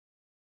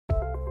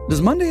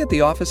Does Monday at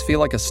the office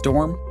feel like a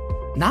storm?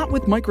 Not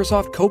with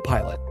Microsoft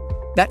Copilot.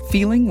 That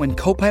feeling when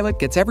Copilot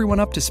gets everyone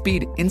up to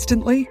speed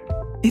instantly?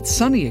 It's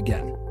sunny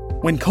again.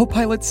 When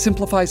Copilot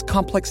simplifies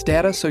complex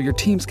data so your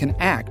teams can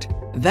act,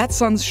 that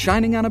sun's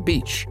shining on a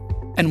beach.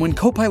 And when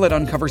Copilot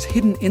uncovers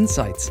hidden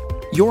insights,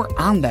 you're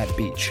on that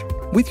beach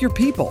with your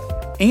people,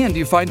 and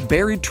you find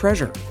buried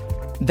treasure.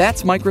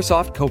 That's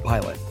Microsoft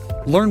Copilot.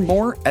 Learn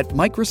more at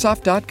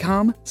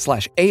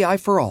Microsoft.com/AI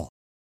for all.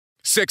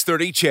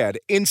 630 CHED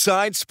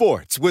Inside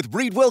Sports with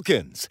Reid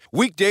Wilkins.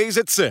 Weekdays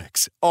at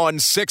 6 on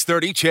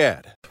 630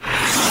 CHED.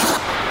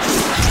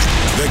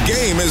 The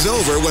game is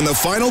over when the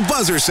final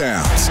buzzer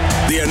sounds.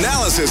 The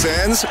analysis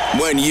ends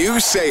when you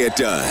say it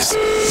does.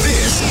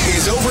 This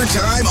is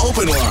Overtime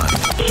Open Line.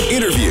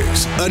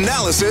 Interviews,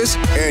 analysis,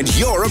 and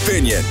your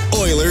opinion.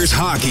 Oilers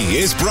hockey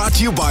is brought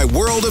to you by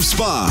World of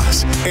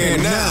Spas.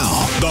 And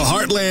now, the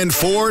Heartland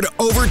Ford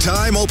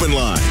Overtime Open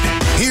Line.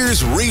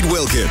 Here's Reid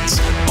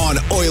Wilkins on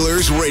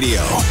Oilers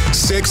Radio,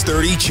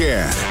 630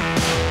 CHED.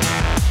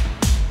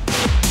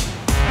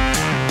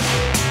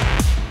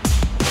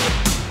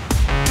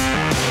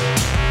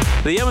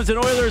 The Edmonton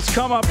Oilers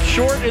come up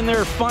short in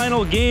their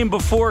final game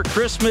before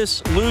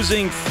Christmas,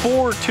 losing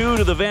 4-2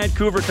 to the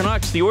Vancouver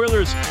Canucks. The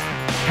Oilers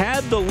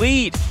had the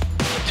lead,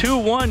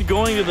 2-1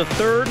 going to the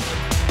third.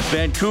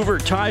 Vancouver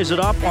ties it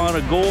up on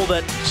a goal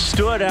that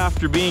stood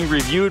after being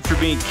reviewed for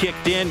being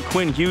kicked in.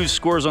 Quinn Hughes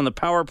scores on the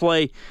power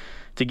play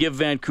to give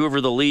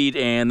Vancouver the lead,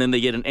 and then they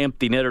get an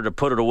empty netter to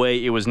put it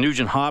away. It was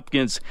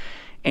Nugent-Hopkins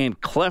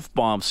and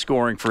Clefbaum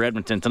scoring for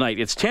Edmonton tonight.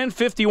 It's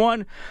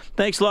 10:51.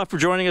 Thanks a lot for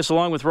joining us.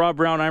 Along with Rob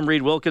Brown, I'm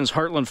Reid Wilkins.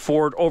 Heartland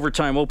Ford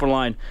Overtime Open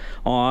Line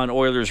on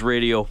Oilers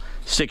Radio,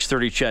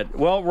 630 CHED.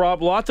 Well,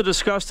 Rob, a lot to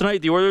discuss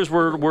tonight. The Oilers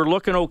were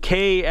looking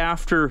okay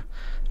after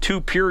two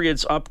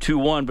periods up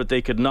 2-1, but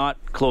they could not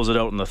close it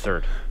out in the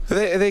third.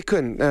 They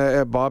couldn't.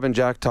 Bob and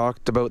Jack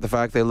talked about the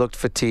fact they looked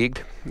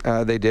fatigued.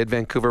 They did.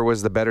 Vancouver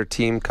was the better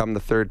team come the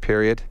third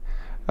period.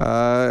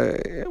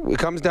 It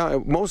comes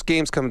down. Most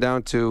games come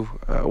down to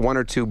one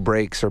or two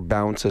breaks or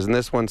bounces, and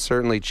this one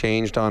certainly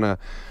changed on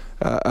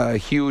a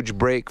huge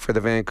break for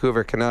the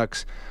Vancouver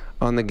Canucks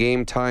on the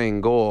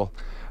game-tying goal.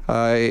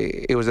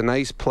 It was a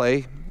nice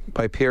play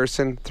by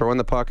Pearson, throwing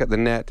the puck at the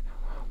net.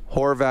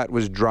 Horvat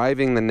was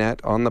driving the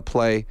net on the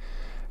play.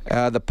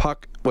 The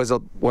puck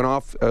went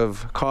off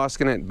of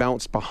Koskinen, it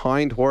bounced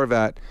behind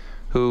Horvat,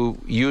 who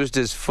used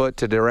his foot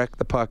to direct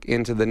the puck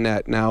into the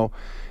net. Now,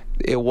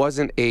 it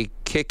wasn't a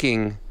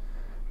kicking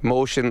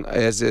motion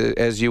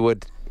as you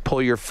would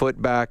pull your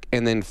foot back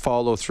and then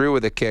follow through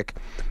with a kick,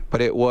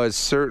 but it was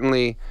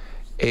certainly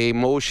a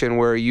motion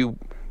where you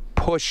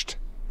pushed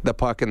the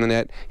puck in the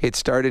net. It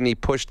started and he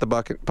pushed the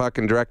puck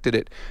and directed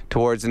it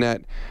towards the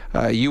net.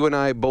 You and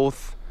I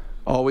both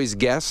always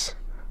guess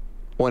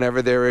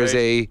whenever there is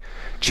a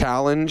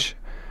challenge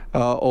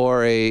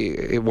or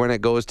when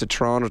it goes to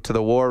Toronto to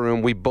the War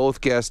Room. We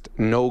both guessed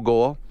no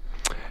goal,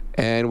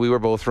 and we were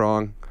both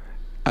wrong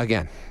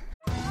again.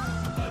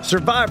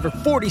 Survivor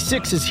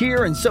 46 is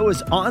here, and so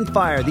is On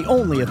Fire, the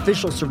only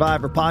official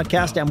Survivor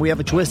podcast, and we have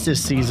a twist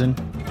this season.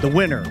 The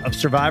winner of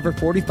Survivor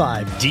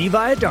 45, Dee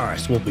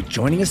Valladares, will be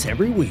joining us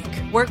every week.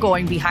 We're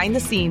going behind the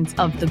scenes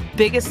of the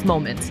biggest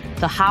moments,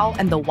 the how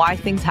and the why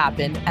things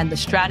happen, and the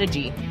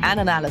strategy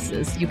and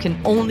analysis you can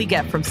only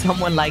get from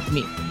someone like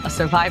me, a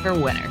Survivor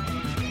winner.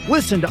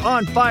 Listen to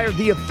On Fire,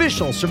 the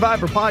official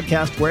Survivor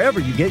podcast, wherever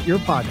you get your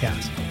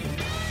podcast.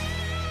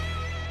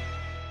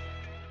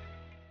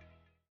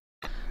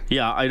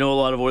 Yeah, I know a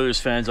lot of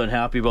Oilers fans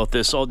unhappy about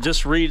this. I'll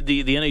just read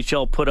the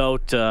NHL put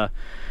out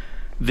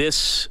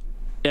this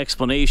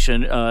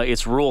explanation.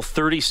 It's Rule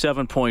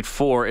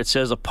 37.4. It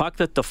says a puck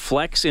that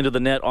deflects into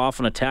the net off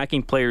an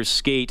attacking player's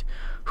skate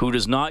who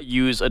does not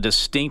use a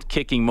distinct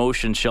kicking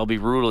motion shall be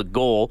ruled a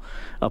goal.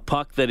 A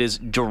puck that is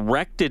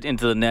directed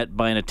into the net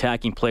by an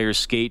attacking player's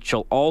skate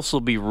shall also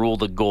be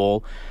ruled a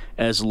goal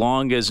as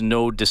long as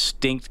no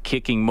distinct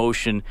kicking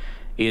motion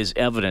is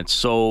evident.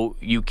 So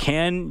you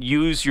can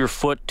use your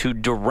foot to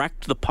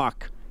direct the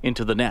puck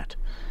into the net.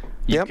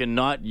 You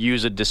cannot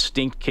use a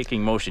distinct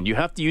kicking motion. You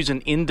have to use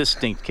an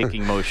indistinct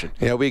kicking motion.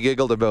 Yeah, we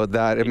giggled about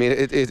that. I mean,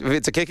 if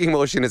it's a kicking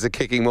motion, it's a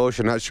kicking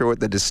motion. Not sure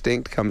what the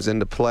distinct comes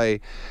into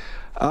play.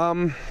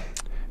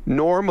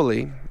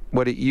 Normally,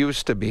 what it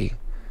used to be,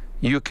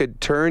 you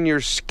could turn your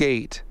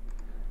skate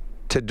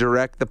to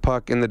direct the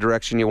puck in the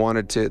direction you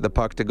wanted the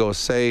puck to go.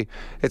 Say,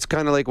 it's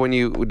kind of like when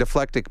you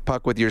deflect a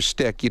puck with your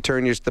stick. You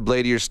turn the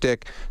blade of your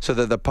stick so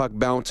that the puck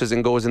bounces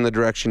and goes in the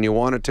direction you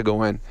want it to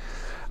go in.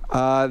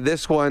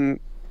 This one,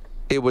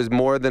 it was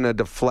more than a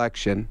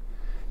deflection.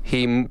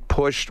 He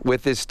pushed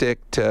with his stick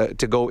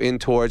to go in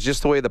towards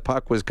just the way the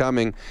puck was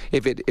coming.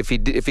 If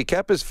he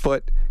kept his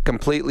foot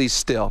completely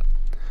still,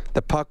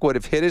 the puck would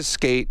have hit his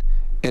skate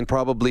and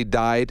probably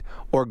died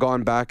or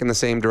gone back in the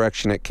same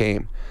direction it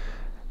came.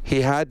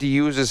 He had to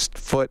use his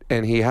foot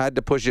and he had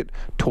to push it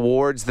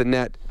towards the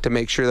net to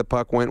make sure the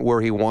puck went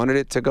where he wanted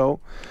it to go.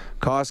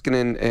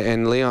 Koskinen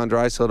and Leon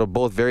Draisaitl are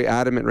both very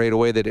adamant right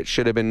away that it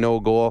should have been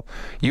no goal.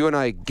 You and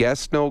I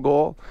guessed no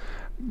goal,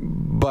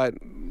 but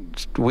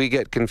we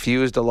get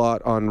confused a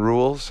lot on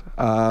rules.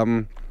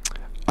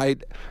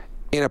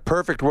 In a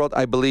perfect world,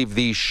 I believe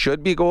these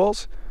should be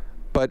goals,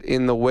 but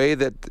in the way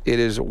that it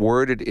is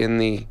worded in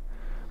the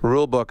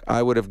rule book,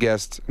 I would have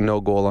guessed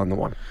no goal on the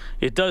one.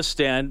 It does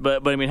stand,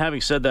 but I mean,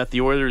 having said that, the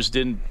Oilers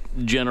didn't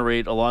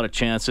generate a lot of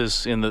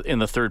chances in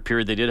the third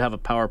period. They did have a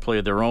power play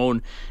of their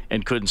own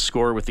and couldn't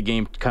score with the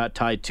game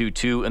tied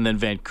 2-2, and then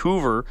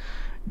Vancouver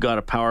got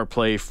a power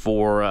play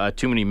for a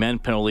too many men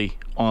penalty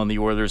on the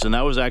Oilers, and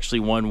that was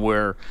actually one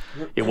where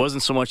it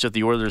wasn't so much that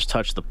the Oilers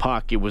touched the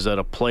puck, it was that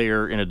a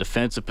player in a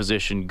defensive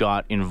position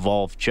got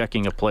involved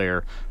checking a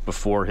player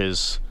before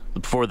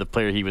the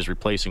player he was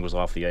replacing was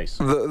off the ice.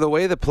 The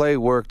way the play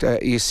worked,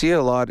 you see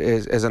a lot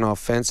as an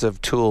offensive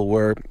tool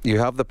where you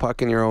have the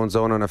puck in your own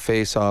zone on a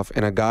face-off,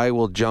 and a guy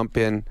will jump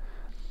in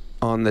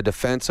on the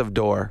defensive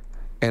door,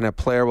 and a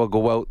player will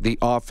go out the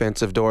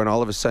offensive door and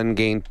all of a sudden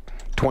gain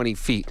 20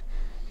 feet.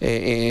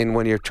 And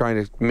when you're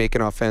trying to make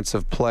an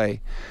offensive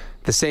play.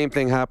 The same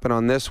thing happened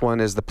on this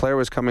one as the player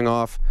was coming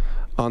off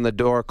on the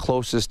door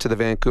closest to the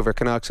Vancouver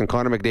Canucks, and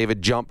Connor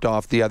McDavid jumped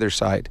off the other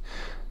side.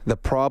 The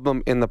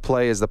problem in the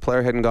play is the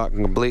player hadn't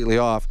gotten completely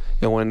off,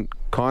 and when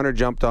Connor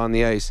jumped on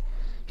the ice,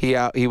 he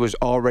was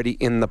already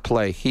in the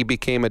play. He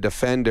became a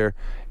defender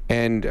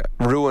and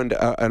ruined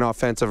an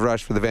offensive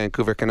rush for the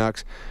Vancouver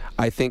Canucks.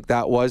 I think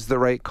that was the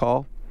right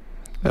call.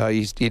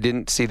 You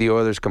didn't see the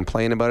Oilers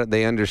complain about it.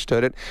 They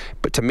understood it.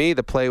 But to me,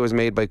 the play was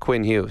made by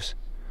Quinn Hughes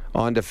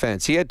on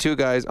defense. He had two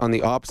guys on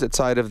the opposite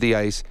side of the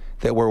ice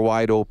that were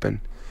wide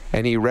open.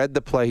 And he read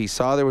the play. He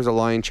saw there was a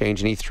line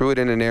change, and he threw it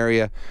in an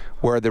area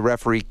where the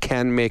referee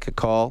can make a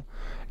call.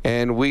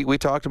 And we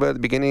talked about at the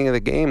beginning of the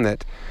game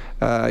that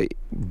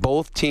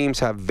both teams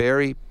have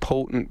very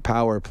potent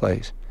power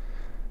plays.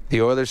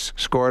 The Oilers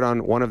scored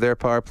on one of their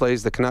power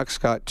plays. The Canucks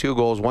got 2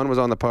 goals. One was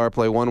on the power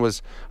play. One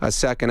was a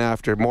second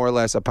after, more or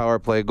less a power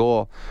play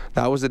goal.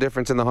 That was the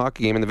difference in the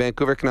hockey game. And the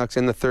Vancouver Canucks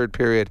in the third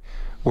period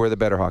were the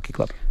better hockey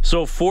club.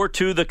 So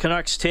 4-2, the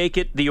Canucks take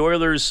it. The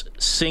Oilers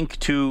sink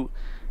to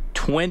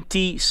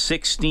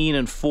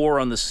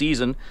 20-16-4 on the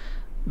season.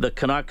 The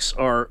Canucks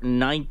are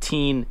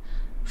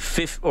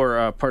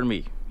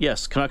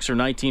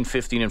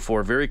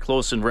 19-15-4. Very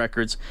close in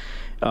records.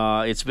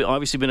 It's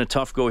obviously been a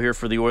tough go here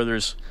for the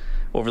Oilers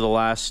over the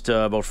last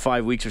about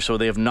 5 weeks or so.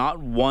 They have not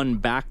won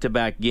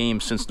back-to-back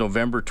games since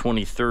November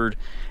 23rd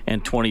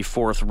and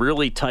 24th.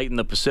 Really tight in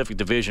the Pacific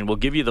Division. We'll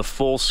give you the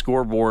full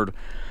scoreboard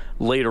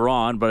later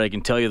on, but I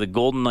can tell you the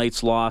Golden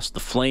Knights lost, the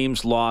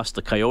Flames lost,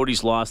 the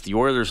Coyotes lost, the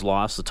Oilers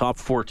lost, the top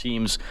 4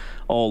 teams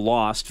all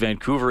lost.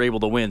 Vancouver able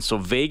to win. So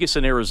Vegas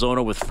and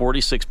Arizona with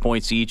 46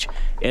 points each,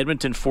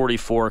 Edmonton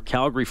 44,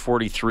 Calgary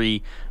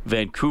 43,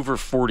 Vancouver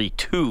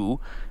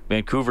 42.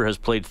 Vancouver has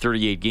played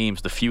 38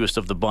 games, the fewest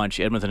of the bunch.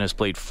 Edmonton has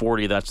played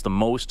 40. That's the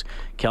most.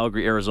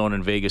 Calgary, Arizona,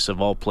 and Vegas have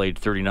all played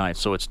 39.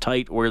 So it's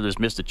tight. Oilers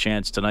missed a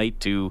chance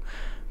tonight to,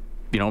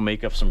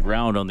 make up some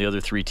ground on the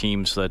other 3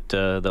 teams that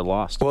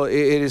lost. Well, it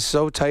is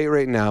so tight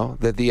right now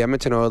that the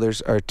Edmonton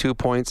Oilers are 2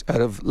 points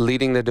out of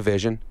leading the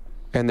division,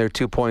 and they're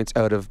 2 points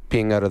out of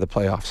being out of the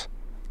playoffs.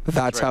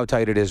 That's right. How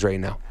tight it is right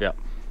now. Yeah.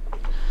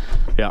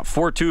 Yeah,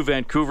 4-2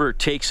 Vancouver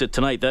takes it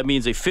tonight. That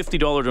means a $50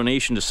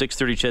 donation to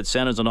 630 Ched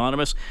Santa's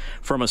Anonymous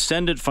from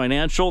Ascendant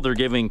Financial. They're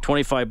giving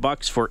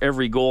 $25 for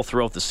every goal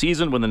throughout the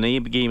season. When the name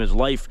of the game is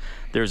life,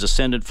 there's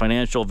Ascendant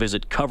Financial.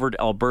 Visit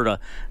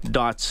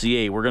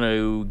coveredalberta.ca. We're going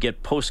to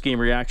get post-game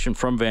reaction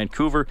from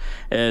Vancouver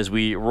as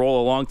we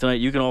roll along tonight.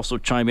 You can also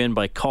chime in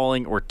by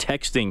calling or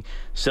texting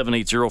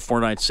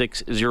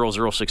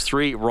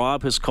 780-496-0063.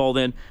 Rob has called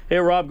in. Hey,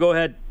 Rob, go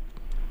ahead.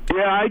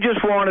 Yeah, I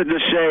just wanted to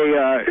say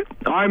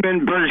I'm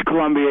in British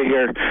Columbia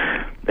here,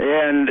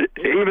 and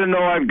even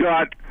though I've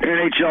got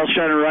NHL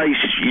Center Ice,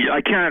 I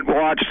can't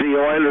watch the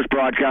Oilers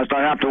broadcast.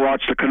 I have to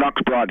watch the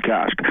Canucks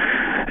broadcast.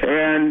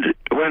 And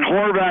when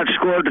Horvat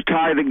scored to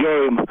tie the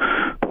game,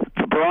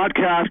 the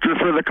broadcaster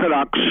for the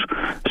Canucks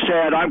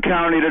said, "I'm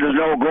counting it as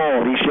no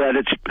goal." He said,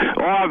 "It's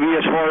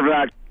obvious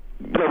Horvat,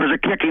 there was a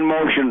kicking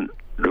motion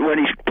when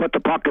he put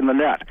the puck in the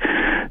net."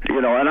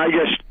 And I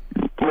just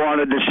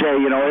wanted to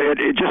say,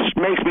 it just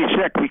makes me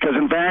sick because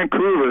in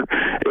Vancouver,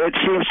 it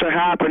seems to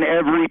happen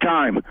every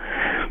time.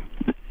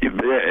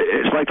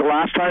 It's like the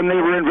last time they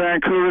were in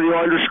Vancouver, the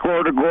Oilers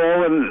scored a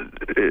goal, and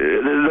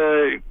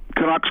the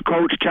Canucks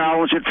coach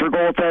challenged it for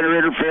goaltender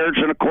interference,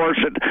 and of course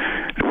it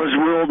was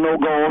ruled no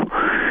goal.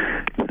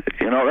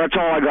 That's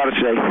all I got to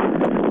say.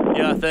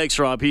 Yeah, thanks,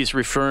 Rob. He's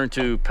referring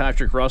to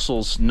Patrick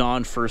Russell's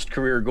non-first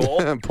career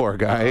goal. Poor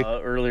guy.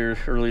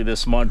 Early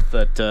this month.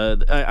 I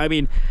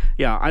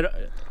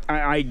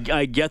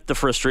get the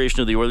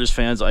frustration of the Oilers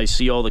fans. I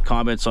see all the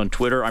comments on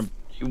Twitter.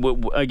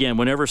 Again,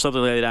 whenever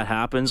something like that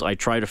happens, I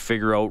try to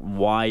figure out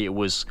why it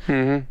was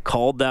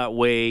called that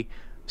way.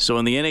 So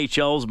in the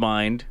NHL's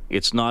mind,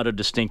 it's not a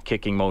distinct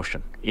kicking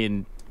motion.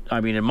 In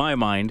my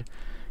mind,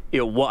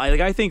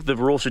 I think the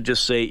rule should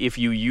just say if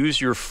you use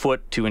your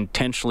foot to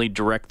intentionally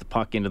direct the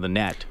puck into the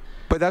net.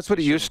 But that's what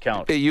it used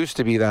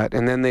to be that,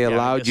 and then they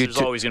allowed you to.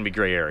 There's always going to be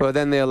gray area. Well,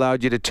 then they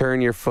allowed you to turn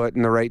your foot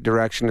in the right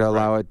direction to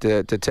allow it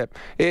to tip.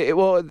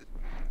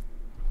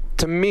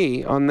 to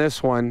me, on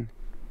this one,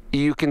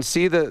 you can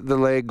see the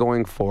leg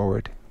going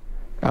forward.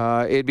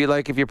 It'd be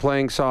like if you're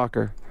playing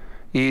soccer.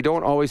 You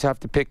don't always have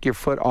to pick your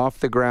foot off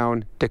the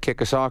ground to kick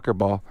a soccer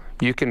ball.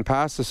 You can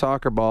pass the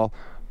soccer ball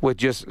with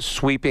just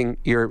sweeping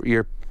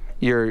your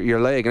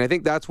leg. And I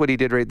think that's what he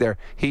did right there.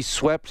 He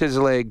swept his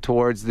leg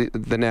towards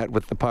the net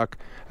with the puck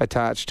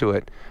attached to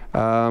it.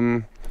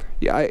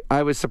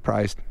 I was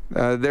surprised.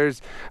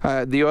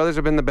 The Oilers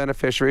have been the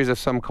beneficiaries of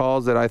some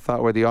calls that I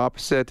thought were the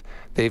opposite.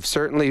 They've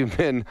certainly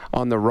been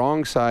on the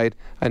wrong side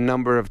a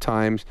number of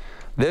times.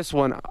 This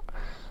one,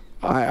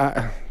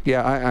 I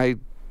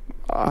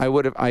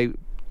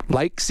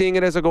like seeing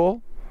it as a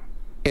goal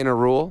in a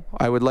rule.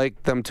 I would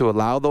like them to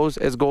allow those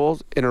as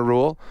goals in a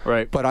rule.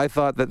 Right. But I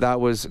thought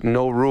that was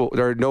no rule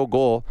or no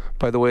goal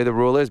by the way the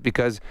rule is,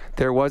 because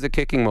there was a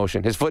kicking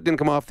motion. His foot didn't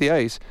come off the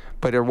ice,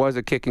 but there was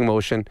a kicking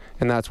motion,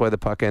 and that's why the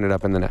puck ended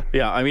up in the net.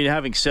 Yeah, I mean,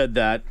 having said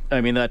that,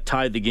 that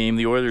tied the game.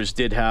 The Oilers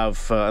did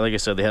have, like I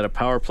said, they had a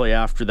power play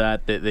after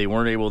that. They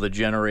weren't able to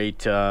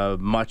generate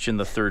much in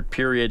the third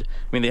period.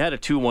 I mean, they had a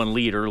 2-1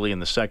 lead early in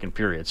the second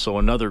period, so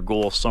another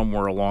goal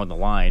somewhere along the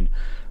line.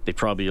 They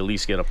probably at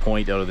least get a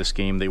point out of this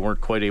game. They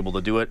weren't quite able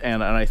to do it,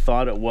 and I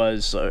thought it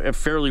was a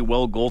fairly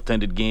well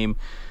goaltended game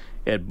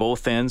at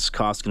both ends.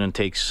 Koskinen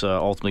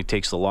ultimately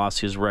takes the loss.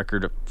 His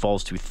record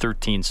falls to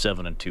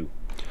 13-7-2.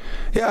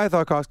 Yeah, I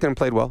thought Koskinen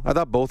played well. I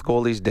thought both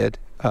goalies did.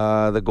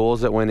 The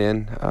goals that went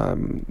in,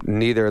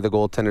 neither of the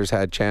goaltenders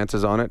had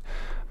chances on it.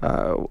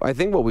 I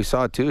think what we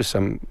saw too is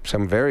some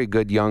very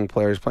good young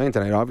players playing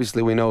tonight.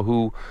 Obviously, we know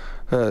who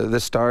the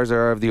stars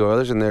are of the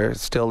Oilers, and they're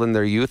still in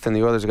their youth, and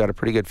the Oilers have got a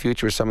pretty good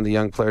future with some of the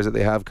young players that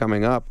they have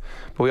coming up.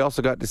 But we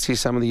also got to see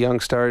some of the young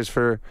stars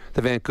for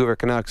the Vancouver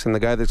Canucks, and the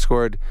guy that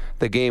scored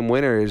the game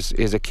winner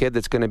is a kid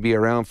that's going to be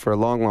around for a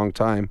long, long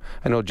time.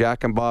 I know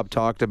Jack and Bob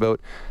talked about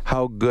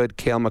how good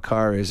Cale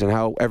Makar is and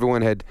how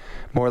everyone had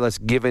more or less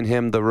given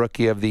him the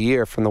Rookie of the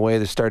Year from the way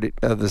the start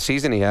of the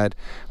season he had.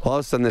 Well, all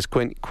of a sudden, this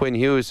Quinn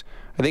Hughes,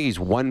 I think he's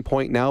 1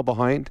 point now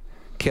behind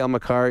Cale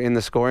Makar in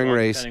the scoring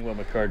race. Depending what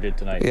Makar did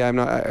tonight. Yeah, I'm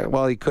not.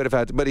 Well, he could have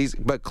had to, but I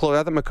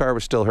think Makar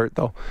was still hurt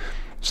though.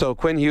 So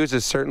Quinn Hughes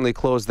has certainly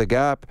closed the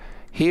gap.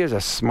 He is a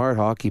smart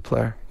hockey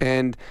player,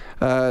 and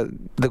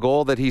the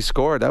goal that he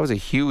scored, that was a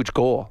huge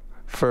goal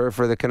for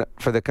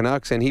the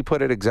Canucks, and he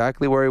put it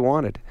exactly where he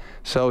wanted.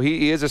 So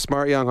he is a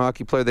smart young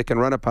hockey player that can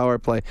run a power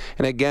play.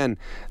 And again,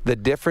 the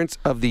difference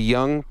of the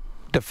young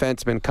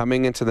defensemen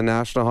coming into the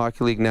National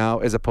Hockey League now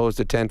as opposed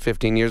to 10,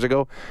 15 years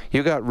ago,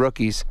 you got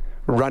rookies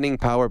running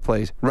power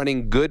plays,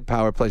 running good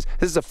power plays.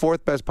 This is the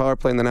fourth best power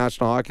play in the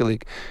National Hockey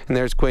League, and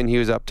there's Quinn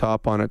Hughes up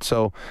top on it.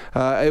 So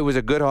it was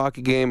a good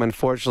hockey game.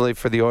 Unfortunately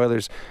for the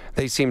Oilers,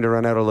 they seemed to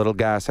run out a little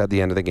gas at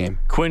the end of the game.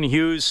 Quinn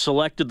Hughes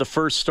selected the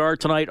first star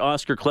tonight.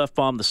 Oscar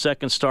Klefbom the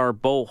second star.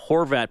 Bo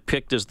Horvat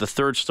picked as the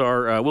third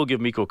star. We'll give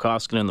Mikko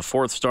Koskinen the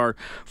fourth star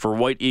for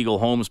White Eagle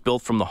Homes,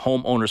 built from the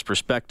homeowner's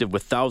perspective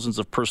with thousands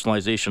of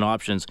personalization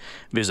options.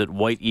 Visit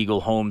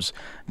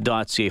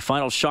whiteeaglehomes.ca.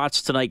 Final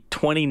shots tonight,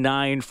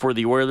 29 for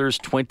the Oilers,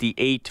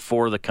 28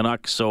 for the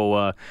Canucks.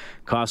 So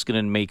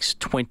Koskinen makes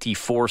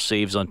 24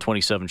 saves on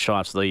 27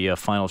 shots. The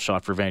final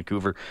shot for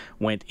Vancouver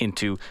went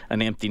into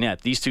an empty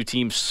net. These two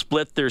teams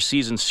split their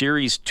season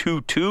series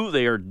 2-2.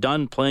 They are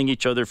done playing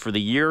each other for the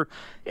year.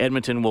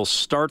 Edmonton will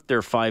start their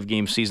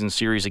 5-game season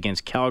series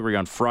against Calgary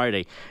on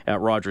Friday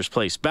at Rogers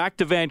Place. Back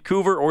to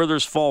Vancouver.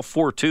 Oilers fall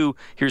 4-2.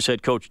 Here's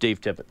head coach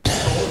Dave Tippett.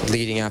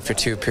 Leading after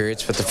two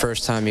periods, but the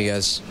first time you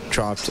guys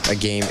dropped a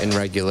game in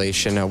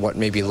regulation, what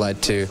maybe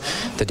led to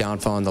the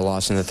downfall and the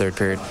loss in the third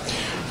period?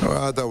 Well,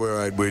 I thought we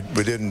were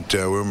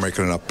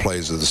making enough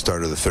plays at the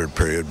start of the third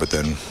period, but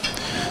then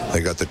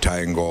they got the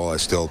tying goal. I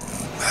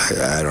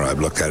don't know. I've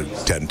looked at it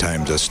 10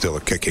 times. That's still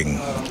a kick to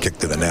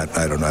the net.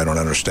 I don't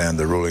understand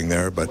the ruling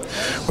there, but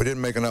we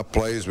didn't make enough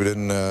plays. We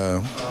didn't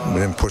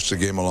push the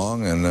game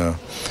along, and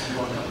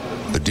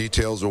the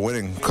details of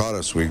winning caught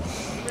us. We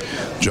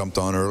jumped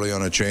on early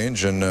on a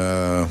change and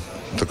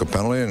took a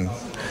penalty and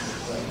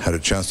had a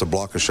chance to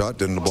block a shot,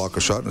 didn't block a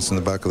shot, and it's in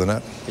the back of the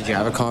net. Did you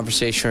have a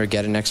conversation or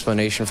get an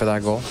explanation for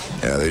that goal?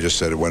 Yeah, they just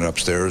said it went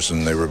upstairs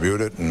and they reviewed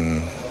it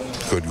and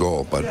good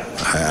goal. But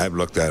I've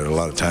looked at it a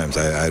lot of times.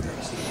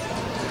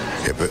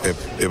 If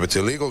it's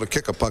illegal to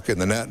kick a puck in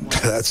the net,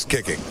 that's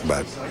kicking.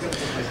 But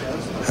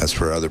that's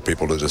for other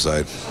people to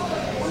decide.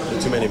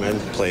 Too many men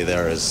play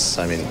there. He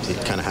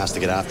kind of has to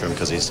get after him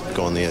because he's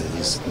going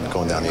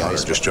down the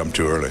ice. Just jumped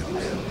too early.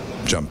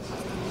 Jumped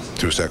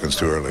 2 seconds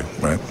too early,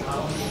 right?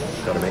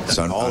 Got to make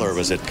that call, or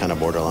was it kind of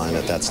borderline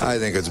at that stage? I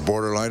think it's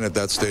borderline at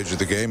that stage of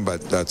the game, but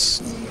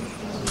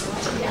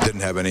didn't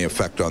have any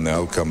effect on the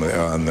outcome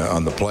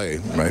on the play,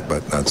 right?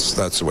 But that's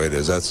the way it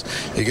is.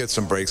 You get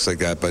some breaks like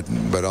that,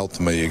 but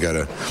ultimately you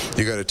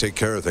gotta take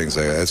care of things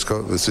like that.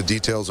 It's the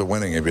details of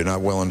winning. If you're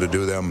not willing to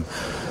do them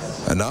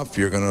enough,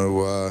 you're gonna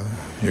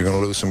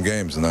lose some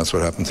games, and that's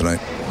what happened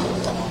tonight.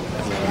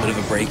 A bit of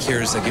a break here.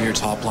 Does that give your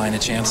top line a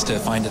chance to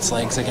find its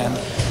legs again?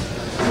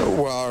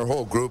 Well, our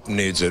whole group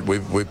needs it.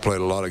 We've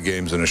played a lot of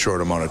games in a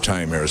short amount of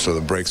time here, so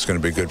the break's going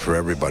to be good for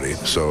everybody.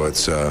 So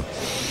it's, we're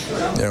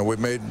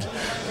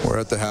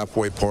at the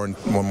halfway point,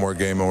 one more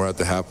game, and we're at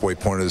the halfway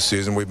point of the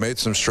season. We've made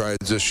some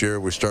strides this year.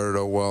 We started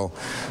out well.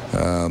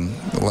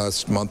 The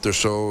last month or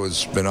so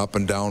has been up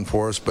and down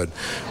for us, but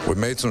we've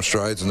made some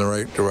strides in the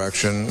right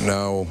direction.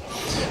 Now,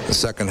 the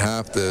second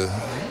half,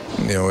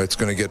 it's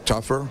going to get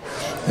tougher,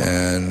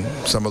 and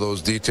some of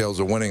those details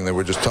of winning that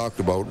we just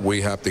talked about,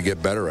 we have to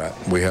get better at.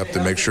 We have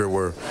to make sure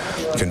we're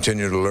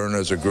continue to learn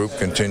as a group,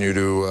 continue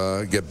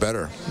to get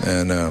better.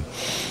 And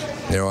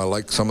I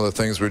like some of the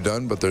things we've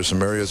done, but there's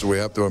some areas we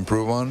have to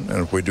improve on,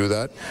 and if we do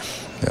that,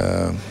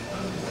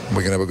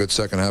 we can have a good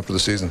second half of the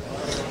season.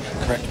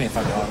 Correct me if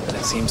I'm wrong, but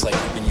it seems like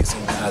you've been using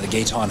the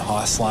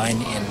Gaetan-Haas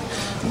line in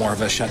more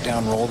of a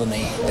shutdown role than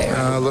they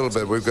are. A little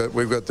bit.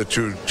 We've got the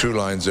two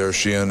lines there,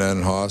 Sheehan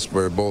and Haas.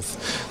 They're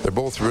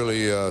both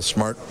really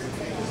smart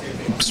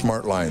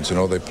lines.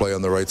 They play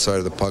on the right side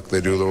of the puck.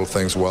 They do little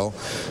things well.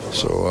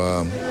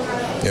 So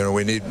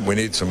we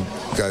need some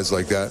guys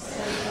like that.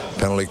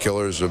 Penalty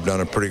killers have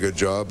done a pretty good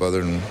job.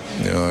 Other than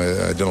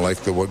I didn't like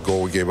what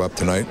goal we gave up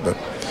tonight, but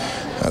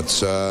that's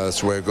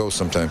the way it goes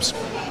sometimes.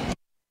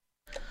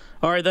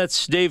 All right,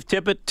 that's Dave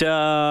Tippett.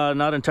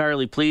 Not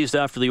entirely pleased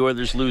after the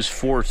Oilers lose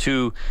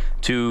 4-2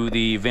 to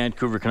the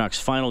Vancouver Canucks.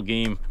 Final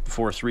game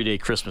before a 3-day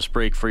Christmas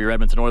break for your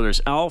Edmonton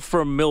Oilers. Al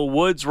from Mill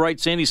Woods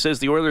writes in, he says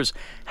the Oilers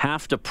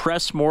have to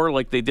press more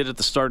like they did at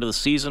the start of the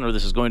season, or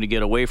this is going to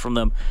get away from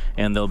them,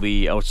 and they'll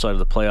be outside of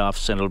the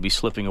playoffs, and it'll be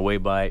slipping away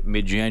by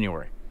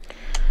mid-January.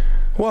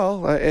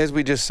 Well, as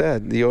we just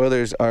said, the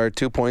Oilers are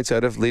 2 points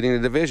out of leading the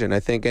division.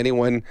 I think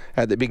anyone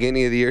at the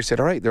beginning of the year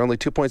said, all right, they're only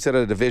 2 points out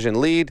of the division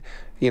lead.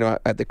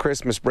 At the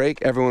Christmas break,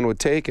 everyone would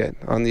take it.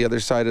 On the other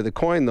side of the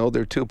coin, though,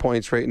 they're 2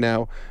 points right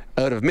now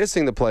out of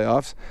missing the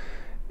playoffs.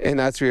 And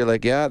that's where you're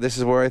like, yeah, this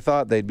is where I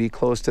thought they'd be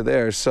close to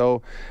theirs.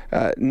 So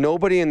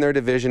nobody in their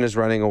division is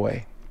running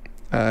away.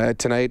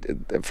 Tonight,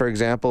 for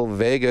example,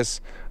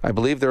 Vegas, I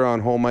believe they're on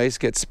home ice,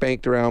 gets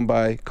spanked around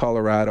by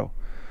Colorado.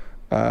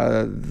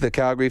 The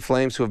Calgary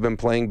Flames, who have been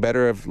playing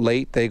better of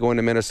late, they go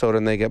into Minnesota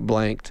and they get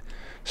blanked.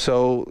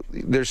 So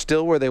they're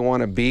still where they want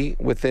to be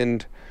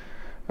within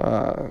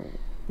close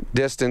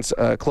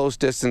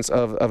distance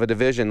of a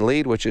division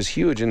lead, which is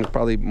huge and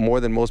probably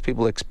more than most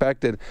people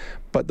expected.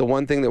 But the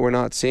one thing that we're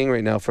not seeing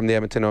right now from the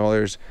Edmonton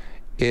Oilers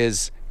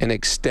is an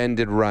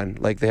extended run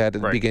like they had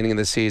at the beginning of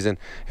the season.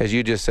 As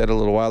you just said a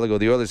little while ago,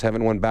 the Oilers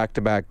haven't won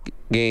back-to-back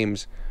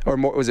games, or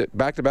more. Was it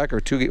back-to-back or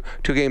two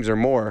games or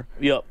more?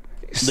 Yep.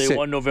 They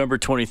won November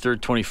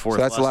 23rd, 24th. So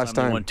that's the last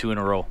time. They won 2 in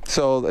a row.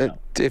 So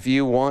if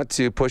you want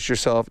to push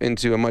yourself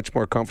into a much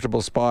more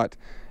comfortable spot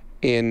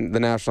in the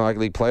National Hockey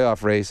League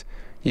playoff race,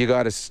 you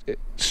got to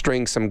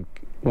string some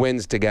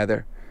wins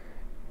together.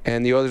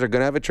 And the Oilers are going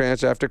to have a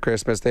chance after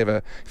Christmas. They have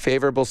a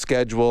favorable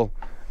schedule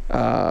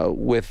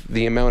with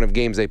the amount of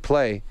games they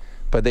play,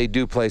 but they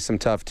do play some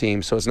tough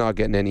teams, so it's not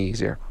getting any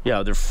easier.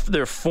 Yeah, they're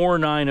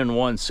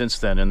 4-9-1 since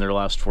then in their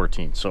last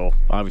 14. So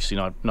obviously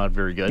not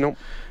very good.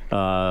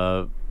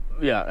 Nope.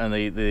 Yeah, and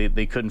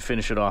they couldn't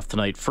finish it off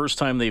tonight. First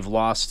time they've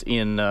lost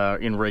in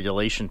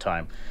regulation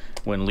time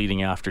when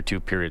leading after 2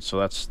 periods. So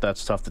that's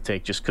tough to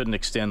take. Just couldn't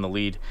extend the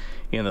lead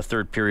in the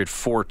third period.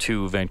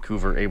 4-2,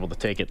 Vancouver able to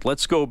take it.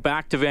 Let's go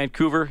back to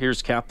Vancouver.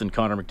 Here's Captain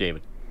Connor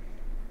McDavid.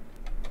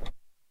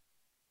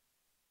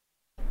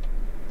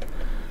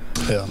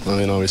 Yeah,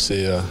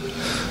 obviously, I'm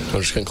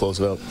just going to close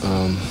it up.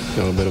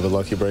 A bit of a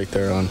lucky break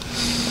there on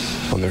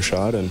their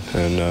shot, and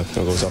it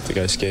goes off the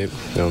guy's skate.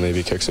 Maybe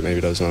he kicks it, maybe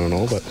he doesn't, I don't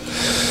know. But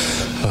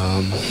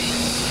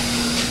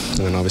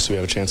and then obviously we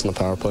have a chance on the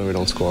power play and we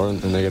don't score, and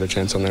they get a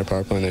chance on their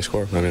power play and they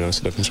score. That's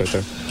the difference right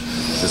there.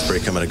 This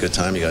break come at a good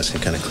time. You guys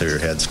can kind of clear your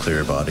heads, clear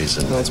your bodies.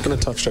 And it's been a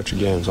tough stretch of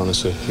games,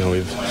 honestly.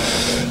 We've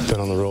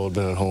been on the road,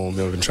 been at home.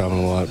 We've been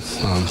traveling a lot,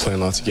 playing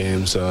lots of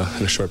games in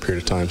a short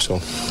period of time. So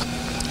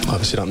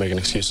obviously not making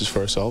excuses for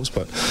ourselves,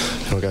 but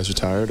guys are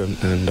tired,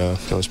 and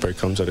this break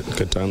comes at a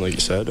good time, like you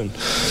said, and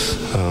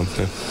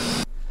yeah.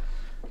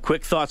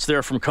 Quick thoughts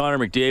there from Connor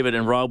McDavid.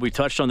 And Rob, we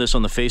touched on this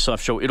on the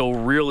Face-Off show. It'll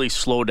really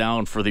slow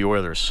down for the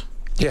Oilers.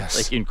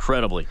 Yes.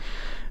 Incredibly.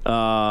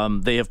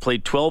 They have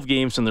played 12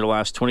 games in their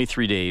last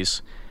 23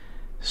 days.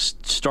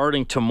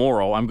 Starting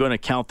tomorrow, I'm going to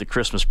count the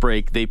Christmas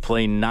break. They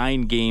play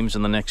 9 games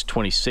in the next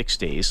 26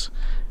 days.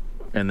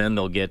 And then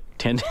they'll get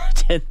 10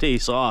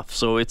 days off.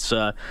 So it's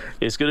going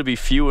to be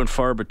few and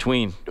far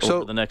between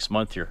over the next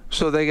month here.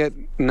 So they get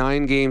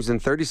 9 games in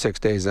 36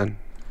 days then?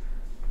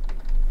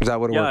 Is that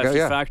what it works out? If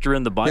you factor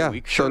in the bye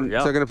week, sure.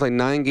 So they're going to play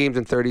 9 games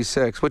in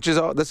 36, which is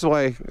this is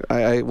why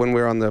I when we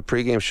were on the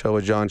pregame show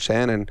with John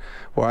Shannon,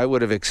 where I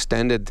would have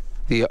extended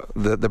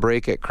the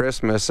break at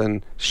Christmas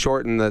and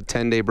shortened the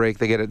 10-day break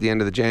they get at the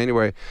end of the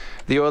January.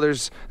 The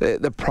Oilers,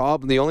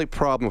 the only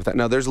problem with that,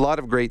 now there's a lot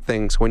of great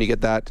things when you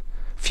get that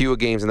fewer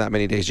games in that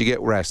many days. You get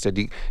rested.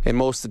 And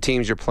most of the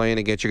teams you're playing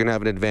against, you're going to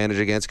have an advantage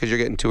against because you're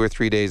getting 2 or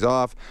 3 days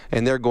off,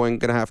 and they're going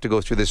to have to go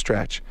through this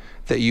stretch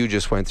that you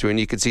just went through, and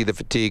you could see the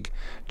fatigue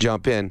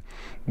jump in.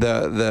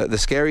 The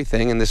scary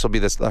thing, and this will be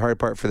the hard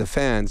part for the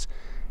fans,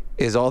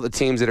 is all the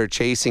teams that are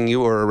chasing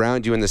you or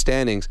around you in the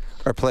standings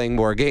are playing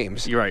more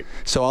games. You're right.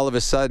 So all of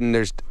a sudden,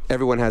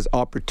 everyone has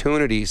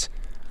opportunities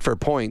for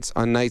points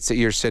on nights that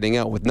you're sitting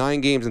out. With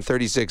 9 games and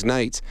 36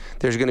 nights,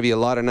 there's going to be a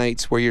lot of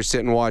nights where you're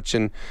sitting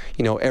watching,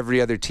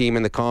 every other team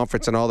in the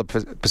conference and all the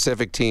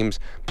Pacific teams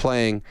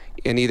playing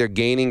and either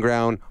gaining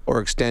ground or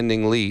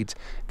extending leads.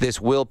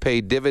 This will pay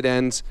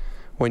dividends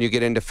when you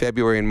get into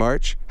February and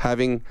March,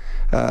 having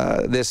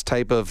this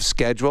type of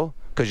schedule,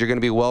 because you're going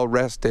to be well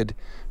rested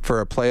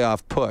for a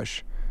playoff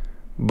push.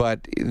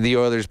 But the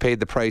Oilers paid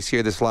the price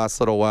here this last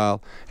little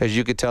while. As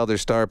you could tell, their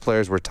star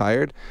players were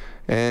tired.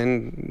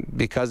 And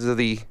because of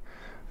the,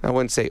 I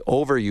wouldn't say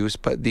overuse,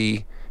 but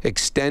the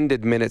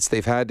extended minutes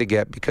they've had to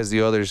get, because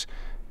the Oilers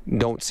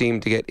don't seem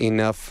to get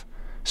enough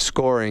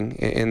scoring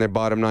in their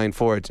bottom 9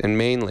 forwards, and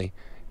mainly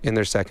in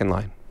their second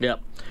line.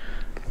 Yep.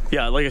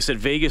 Yeah, like I said,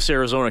 Vegas,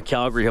 Arizona,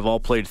 Calgary have all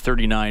played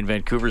 39.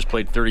 Vancouver's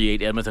played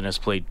 38. Edmonton has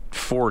played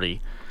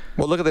 40.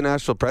 Well, look at the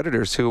Nashville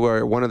Predators, who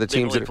are one of the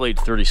teams that played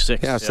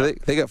 36. Yeah, so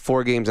they got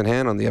 4 games in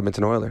hand on the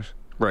Edmonton Oilers.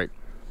 Right.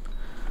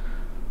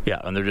 Yeah,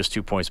 and they're just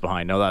 2 points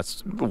behind. Now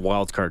that's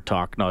wild card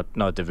talk,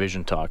 not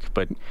division talk.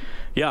 But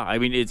yeah, I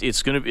mean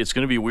it's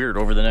gonna be weird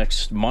over the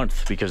next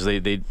month, because they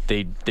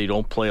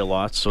don't play a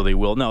lot, so they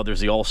will. Now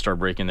there's the All-Star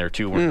break in there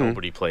too, where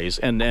nobody plays,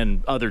 and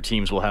then other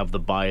teams will have the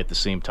bye at the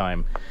same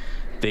time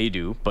they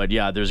do. But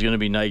yeah, there's going to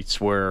be nights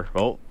where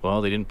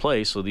they didn't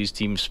play, so these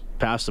teams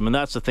passed them, and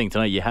that's the thing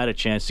tonight. You had a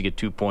chance to get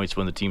 2 points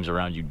when the teams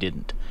around you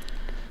didn't,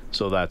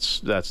 so that's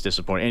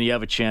disappointing. And you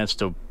have a chance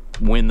to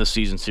win the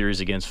season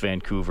series against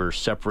Vancouver,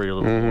 separate a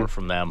little more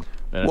from them.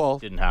 And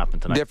it didn't happen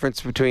tonight.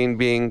 Difference between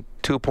being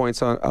 2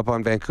 points up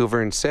on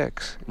Vancouver and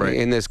 6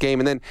 in this game.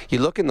 And then you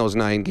look in those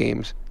 9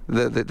 games,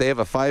 they have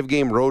a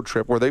 5-game road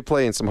trip where they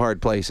play in some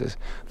hard places.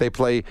 They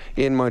play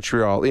in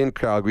Montreal, in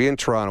Calgary, in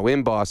Toronto,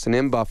 in Boston,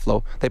 in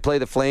Buffalo. They play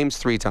the Flames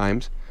 3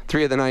 times.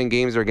 3 of the 9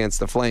 games are against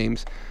the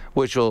Flames,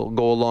 which will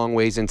go a long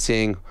ways in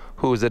seeing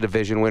who's a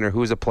division winner,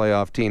 who's a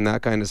playoff team,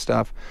 that kind of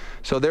stuff.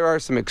 So there are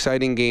some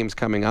exciting games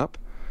coming up.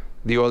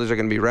 The Oilers are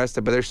going to be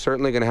rested, but they're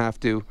certainly going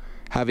to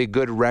have a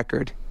good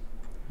record.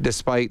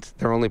 Despite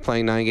they're only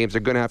playing 9 games,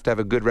 they're going to have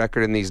a good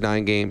record in these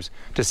 9 games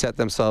to set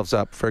themselves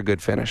up for a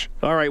good finish.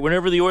 All right,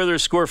 whenever the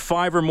Oilers score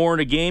 5 or more in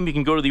a game, you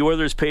can go to the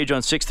Oilers page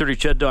on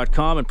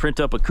 630ched.com and print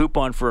up a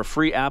coupon for a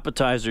free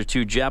appetizer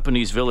to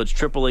Japanese Village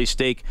AAA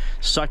steak,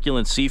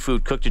 succulent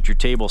seafood cooked at your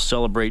table.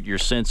 Celebrate your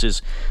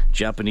senses.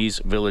 Japanese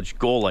Village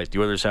Goal Light. The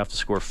Oilers have to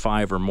score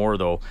 5 or more,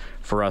 though,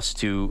 for us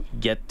to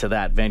get to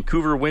that.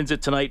 Vancouver wins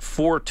it tonight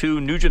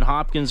 4-2. Nugent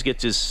Hopkins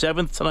gets his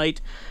 7th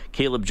tonight.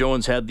 Caleb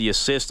Jones had the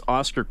assist.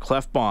 Oscar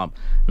Klefbom,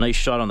 nice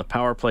shot on the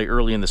power play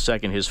early in the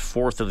second, his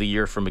 4th of the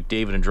year from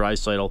McDavid and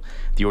Draisaitl.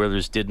 The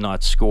Oilers did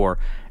not score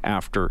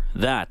after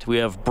that. We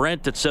have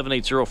Brent at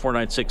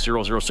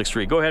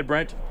 780-496-0063. Go ahead,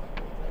 Brent.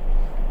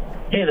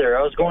 Hey there,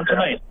 how's it going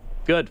tonight?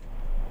 Good.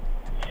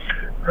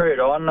 Right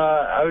on.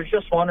 I was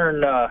just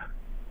wondering,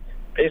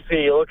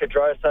 basically you look at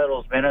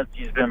Draisaitl's minutes,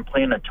 he's been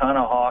playing a ton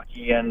of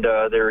hockey, and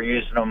they were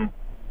using him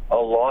a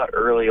lot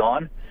early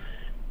on.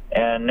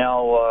 And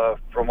now,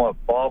 from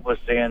what Bob was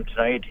saying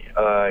tonight,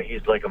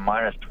 he's like a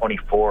minus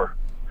 24.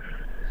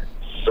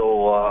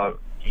 So, I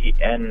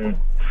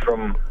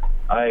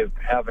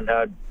haven't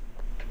had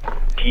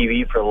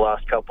TV for the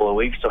last couple of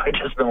weeks, so I've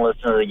just been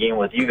listening to the game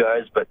with you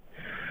guys. But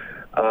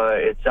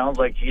it sounds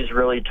like he's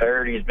really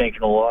tired. He's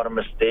making a lot of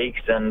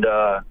mistakes, and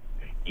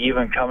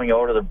even coming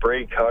out of the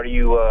break, how do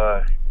you,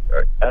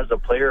 as a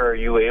player, are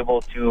you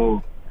able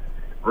to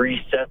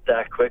reset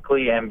that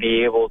quickly and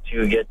be able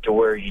to get to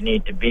where you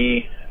need to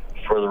be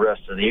for the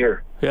rest of the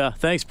year? Yeah,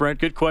 thanks, Brent.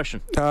 Good question.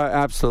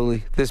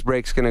 Absolutely. This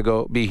break's going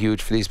to be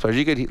huge for these players.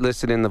 You could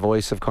listen in the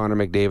voice of Connor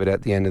McDavid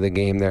at the end of the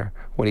game there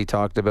when he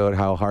talked about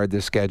how hard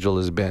this schedule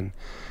has been.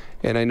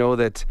 And I know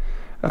that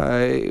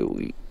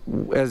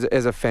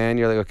as a fan,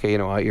 you're like, okay,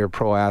 you're a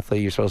pro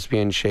athlete, you're supposed to be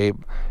in shape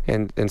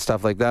and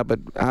stuff like that. But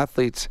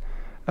athletes,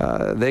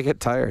 they get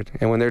tired.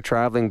 And when they're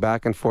traveling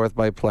back and forth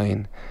by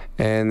plane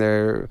and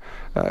they're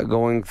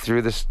going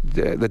through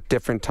the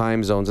different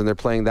time zones and they're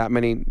playing that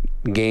many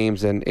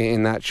games and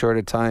in that short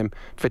a time,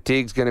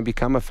 fatigue's going to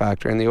become a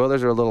factor. And the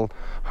Oilers are a little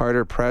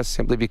harder pressed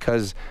simply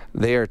because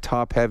they are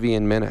top heavy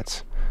in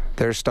minutes.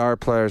 Their star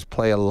players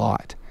play a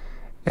lot.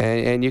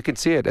 And you can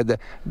see it.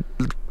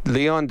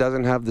 Leon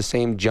doesn't have the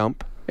same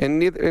jump.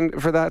 And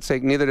for that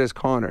sake, neither does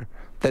Connor,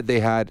 that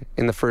they had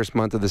in the first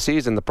month of the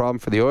season. The problem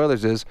for the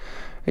Oilers is,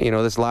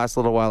 this last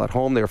little while at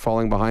home, they were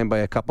falling behind by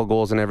a couple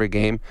goals in every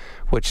game,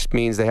 which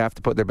means they have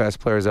to put their best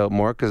players out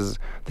more because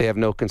they have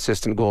no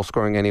consistent goal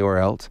scoring anywhere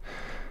else.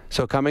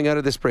 So coming out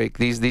of this break,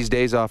 these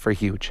days off are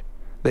huge.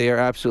 They are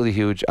absolutely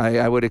huge.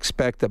 I would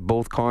expect that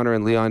both Connor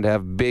and Leon to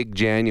have big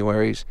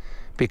Januaries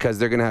because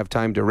they're going to have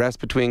time to rest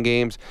between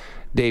games.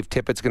 Dave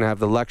Tippett's going to have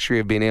the luxury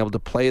of being able to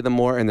play them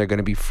more, and they're going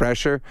to be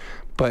fresher.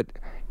 But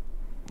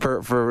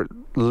for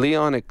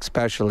Leon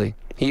especially,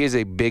 he is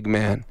a big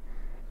man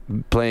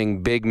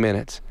playing big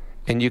minutes,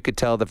 and you could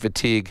tell the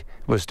fatigue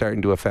was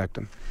starting to affect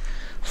him.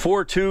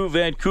 4-2,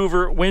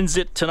 Vancouver wins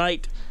it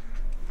tonight.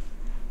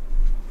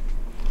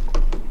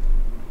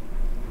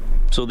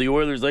 So the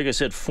Oilers, like I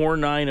said,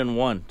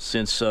 4-9-1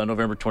 since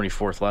November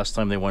 24th. Last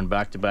time they won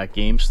back-to-back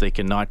games. They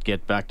cannot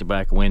get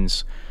back-to-back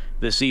wins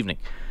this evening.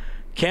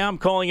 Cam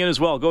calling in as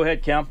well. Go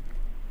ahead, Cam.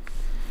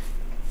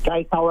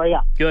 Guys, how are you?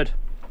 Good.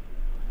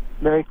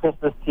 Merry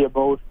Christmas to you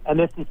both. And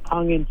this is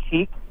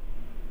tongue-in-cheek.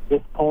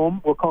 This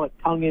poem, we'll call it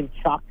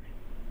tongue-in-chuck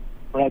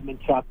for Edmund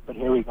Chuck, but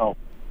here we go.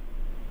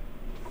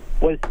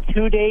 Was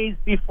 2 days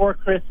before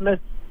Christmas,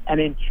 and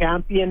in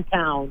Champion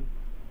Town,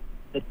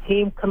 the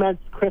team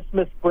commenced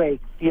Christmas break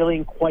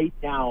feeling quite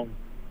down.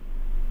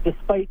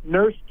 Despite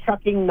Nurse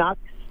chucking nuts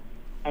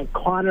and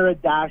Connor a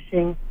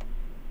dashing,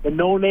 the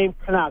no-name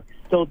Canucks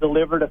still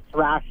delivered a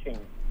thrashing.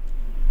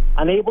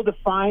 Unable to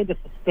find a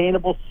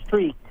sustainable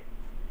streak,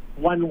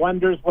 one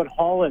wonders what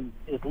Holland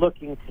is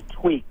looking to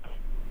tweak.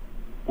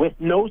 With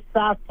no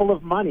sack full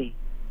of money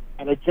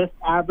and a just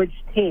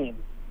average team,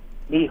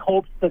 he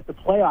hopes that the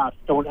playoffs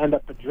don't end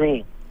up a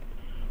dream.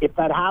 If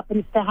that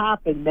happens to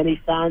happen,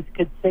 many fans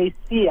could say,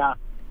 see ya.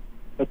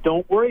 But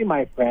don't worry,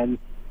 my friends.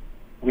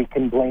 We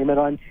can blame it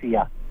on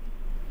Shia.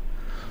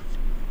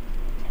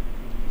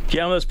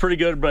 Yeah, that's pretty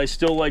good, but I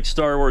still like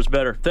Star Wars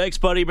better. Thanks,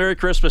 buddy. Merry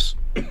Christmas.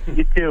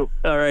 You too.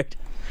 All right.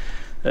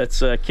 That's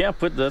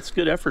that's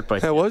good effort by.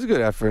 That was a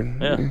good effort.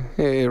 Yeah.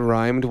 It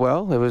rhymed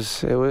well. It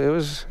was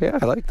yeah,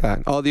 I like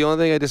that. Oh, the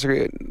only thing I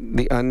disagree with,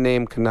 the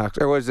unnamed Canucks,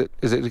 or is it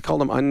we call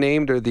them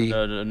unnamed or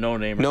the no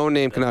name? No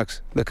name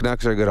Canucks. The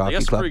Canucks are a good hockey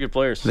club. Some pretty good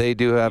players. They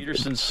do have.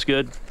 Peterson's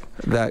good.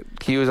 That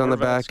he was on the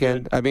back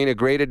end. I mean, a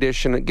great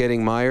addition at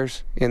getting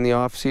Myers in the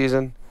off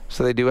season.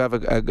 So they do have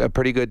a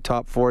pretty good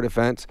top four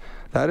defense.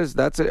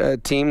 That's a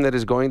team that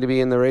is going to be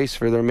in the race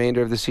for the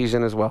remainder of the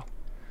season as well.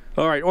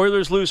 All right,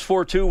 Oilers lose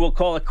 4-2. We'll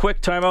call a quick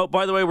timeout.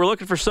 By the way, we're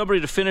looking for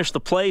somebody to finish the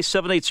play.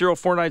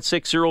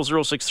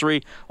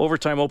 780-496-0063.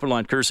 Overtime open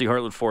line, courtesy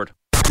Heartland Ford.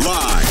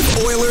 Live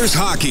Oilers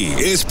hockey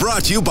is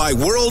brought to you by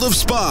World of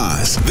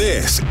Spas.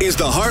 This is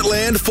the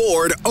Heartland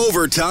Ford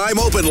Overtime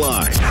Open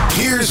Line.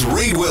 Here's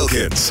Reid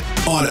Wilkins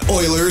on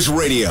Oilers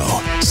Radio,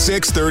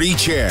 630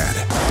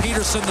 CHED.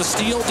 Peterson the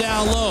steal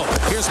down low.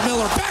 Here's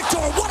Miller.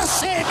 Backdoor. What a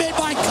save made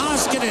by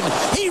Koskinen.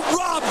 He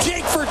robbed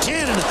Jake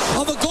Virtanen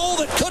of a goal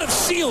that could have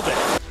sealed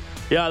it.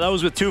 Yeah, that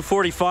was with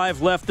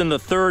 2:45 left in the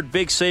third.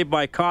 Big save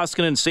by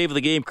Koskinen. Save of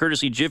the game,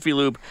 courtesy Jiffy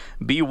Lube.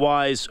 Be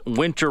wise,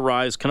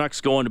 winterize. Canucks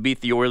going to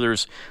beat the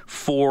Oilers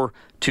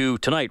 4-2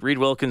 tonight. Reid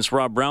Wilkins,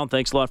 Rob Brown,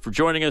 thanks a lot for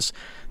joining us.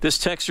 This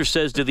texter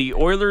says, do the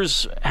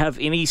Oilers have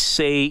any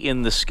say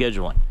in the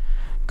scheduling?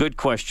 Good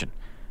question.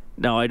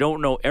 Now, I don't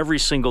know every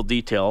single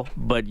detail,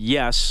 but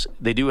yes,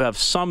 they do have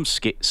some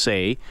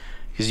say.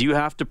 Because you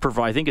have to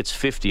provide, I think it's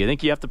 50. I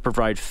think you have to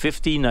provide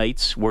 50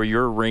 nights where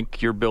your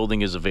rink, your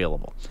building is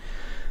available.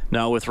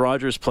 Now, with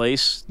Rogers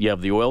Place, you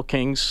have the Oil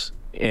Kings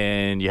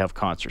and you have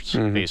concerts.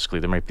 Mm-hmm. Basically,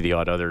 there might be the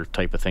odd other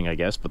type of thing, I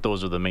guess, but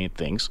those are the main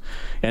things.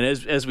 And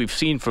as we've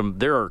seen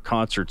there are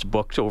concerts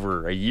booked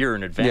over a year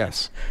in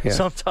advance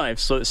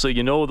sometimes. So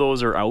you know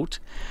those are out.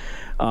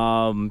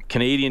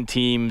 Canadian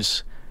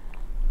teams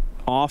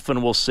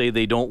often will say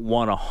they don't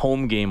want a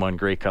home game on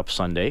Grey Cup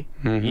Sunday,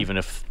 even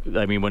if,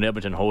 when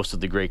Edmonton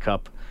hosted the Grey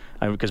Cup,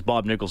 because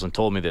Bob Nicholson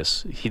told me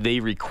this, they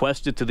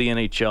requested to the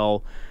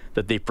NHL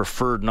that they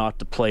preferred not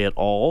to play at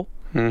all,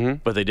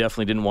 but they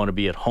definitely didn't want to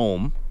be at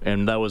home,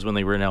 and that was when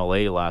they were in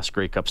LA last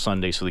Grey Cup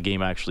Sunday, so the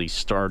game actually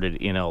started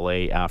in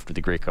LA after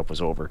the Grey Cup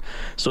was over.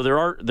 So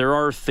there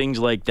are things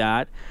like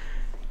that.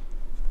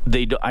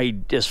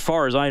 As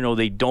far as I know,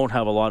 they don't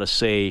have a lot of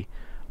say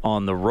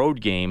on the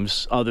road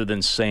games other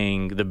than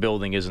saying the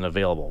building isn't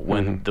available.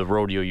 When the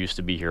rodeo used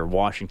to be here,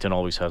 Washington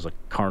always has a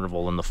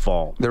carnival in the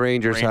fall. The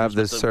Rangers have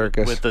the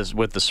circus.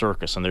 With the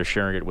circus, and they're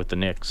sharing it with the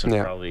Knicks and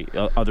probably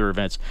other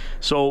events.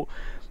 So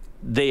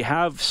they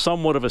have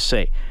somewhat of a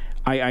say.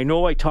 I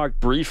know I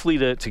talked briefly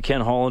to Ken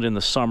Holland in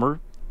the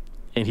summer,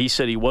 and he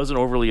said he wasn't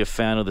overly a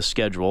fan of the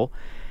schedule,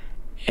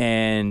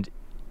 and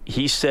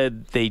he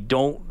said they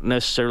don't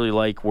necessarily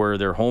like where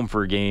they're home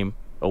for a game,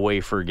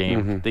 away for a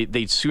game.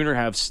 They'd sooner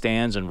have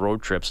stands and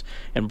road trips.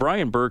 And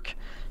Brian Burke,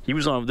 he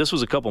was on, this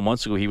was a couple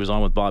months ago, he was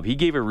on with Bob. He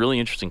gave a really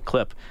interesting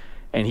clip.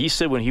 And he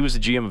said when he was the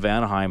GM of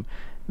Anaheim,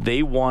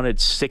 they wanted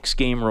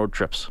 6-game road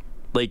trips.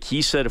 Like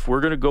he said, if we're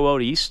going to go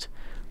out east,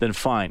 then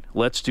fine.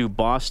 Let's do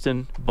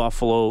Boston,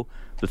 Buffalo,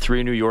 the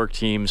 3 New York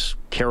teams,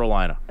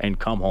 Carolina, and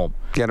come home.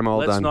 Get them all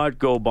done. Let's not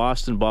go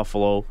Boston,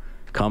 Buffalo,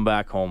 come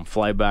back home,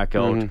 fly back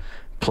out,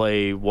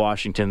 play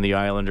Washington, the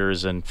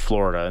Islanders, and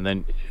Florida. And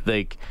then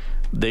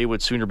they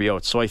would sooner be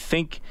out. So I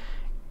think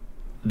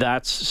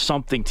that's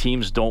something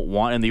teams don't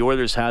want. And the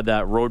Oilers had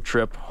that road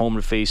trip home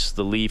to face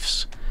the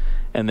Leafs,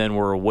 and then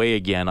we're away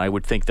again. I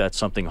would think that's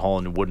something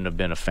Holland wouldn't have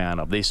been a fan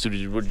of. They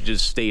would have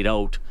just stayed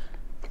out.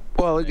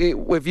 Well,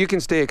 if you can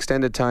stay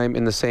extended time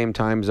in the same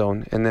time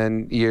zone, and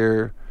then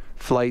your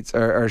flights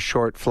are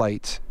short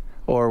flights,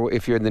 or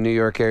if you're in the New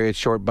York area, it's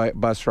short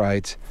bus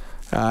rides.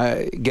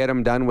 Get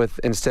them done with,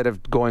 instead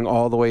of going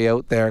all the way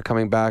out there,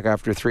 coming back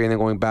after 3 and then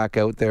going back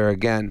out there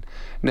again.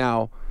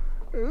 Now,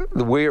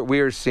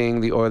 we're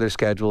seeing the Oilers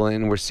schedule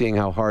and we're seeing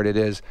how hard it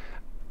is.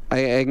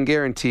 I can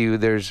guarantee you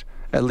there's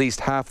at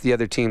least half the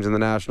other teams in the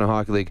National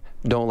Hockey League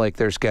don't like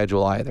their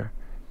schedule either.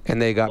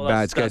 and they got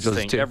bad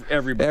schedules too.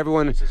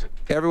 Everyone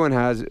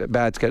has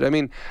bad schedule. I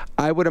mean,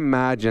 I would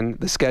imagine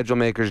the schedule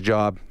maker's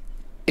job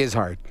is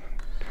hard.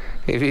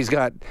 If he's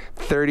got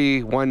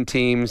 31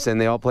 teams and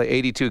they all play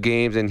 82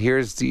 games, and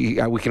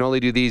we can only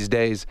do these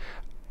days,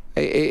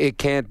 it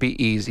can't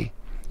be easy.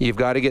 You've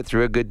got to get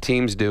through it. Good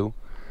teams do.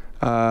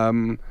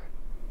 The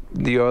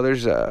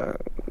Oilers,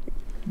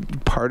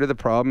 part of the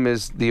problem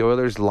is the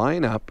Oilers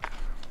lineup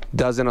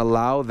doesn't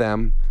allow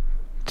them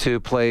to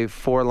play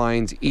four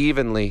lines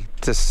evenly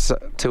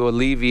to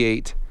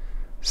alleviate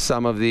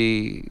some of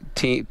the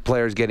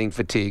players getting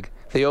fatigued.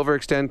 They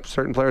overextend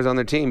certain players on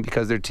their team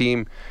because their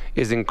team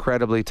is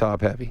incredibly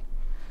top-heavy.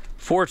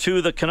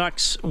 4-2, the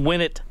Canucks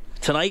win it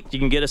tonight. You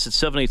can get us at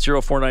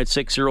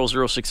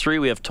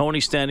 780-496-0063. We have Tony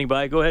standing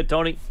by. Go ahead,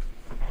 Tony.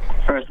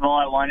 First of all,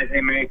 I wanted to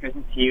say Merry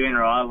Christmas to you and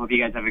Rob. Hope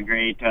you guys have a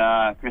great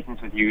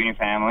Christmas with you and your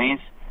families.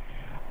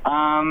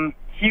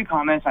 Few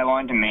comments I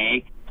wanted to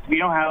make. We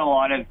don't have a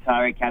lot of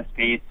salary cap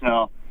space,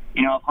 so,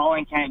 if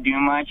Heartland can't do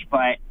much,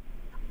 but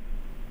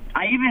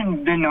I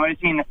even been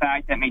noticing the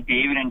fact that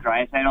McDavid and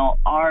Draisaitl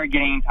are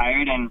getting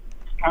tired, and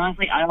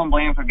honestly, I don't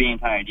blame them for being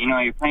tired.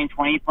 You're playing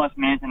 20-plus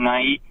minutes a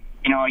night.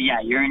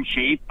 Yeah, you're in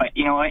shape, but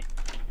you know what?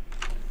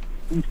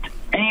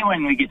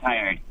 Anyone would get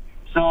tired.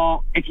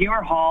 So if you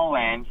were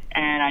Heartland,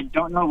 and I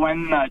don't know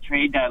when the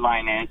trade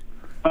deadline is,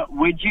 but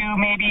would you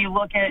maybe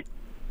look at,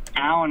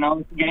 I don't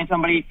know, getting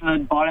somebody for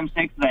the bottom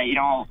six so that you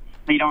don't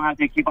have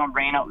to keep on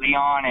bringing out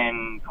Leon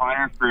and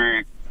Connor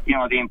for,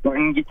 the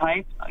important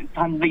times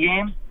of the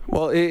game?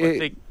 Well,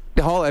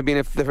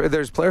 if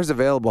there's players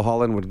available,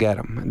 Heartland would get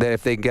them.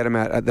 If they get them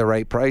at the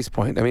right price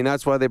point. I mean,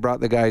 that's why they brought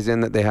the guys in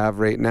that they have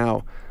right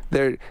now.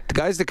 The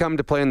guys that come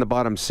to play in the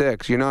bottom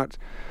six,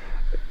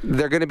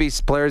 they're going to be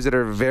players that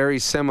are very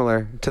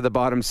similar to the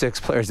bottom six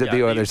players that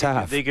the Oilers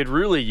have. They could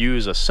really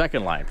use a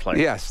second-line player.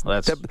 Yes.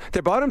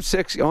 Their bottom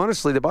six,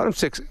 honestly, the bottom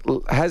six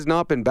has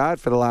not been bad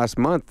for the last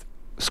month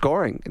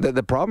scoring.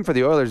 The problem for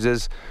the Oilers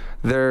is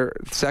their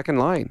second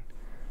line.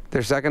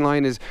 Their second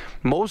line is,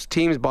 most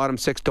teams' bottom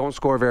six don't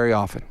score very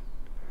often.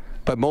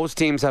 But most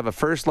teams have a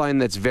first line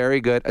that's very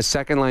good, a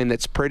second line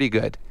that's pretty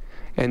good.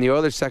 And the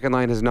Oilers' second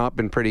line has not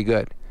been pretty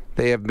good.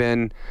 They've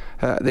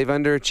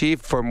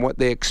underachieved from what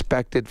they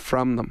expected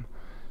from them.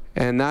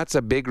 And that's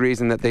a big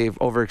reason that they've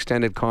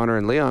overextended Connor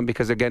and Leon,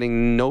 because they're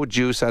getting no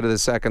juice out of the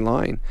second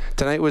line.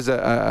 Tonight was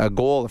a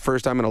goal, the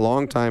first time in a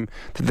long time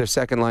that their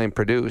second line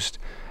produced.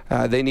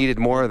 They needed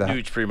more of that.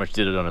 Nuge pretty much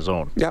did it on his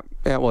own. Yep.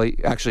 Yeah, well, he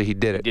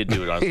did it. He did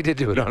do it on his own. He did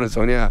do it on his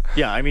own, yeah.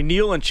 Yeah, I mean,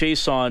 Neal and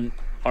Chason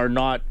are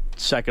not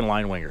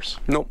second-line wingers.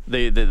 Nope.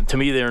 To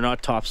me, they are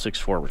not top six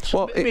forwards.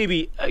 Well,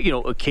 maybe,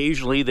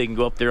 occasionally they can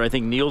go up there. I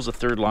think Neal's a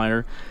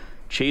third-liner.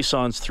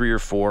 Chason's 3 or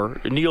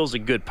 4. Neal's a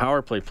good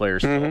power play player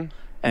still,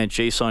 and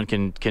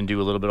Chason can do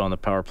a little bit on the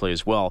power play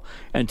as well.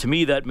 And to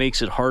me, that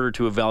makes it harder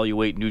to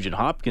evaluate Nugent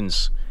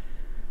Hopkins'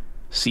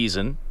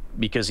 season,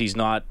 because he's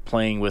not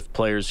playing with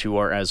players who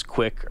are as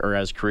quick or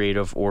as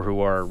creative or who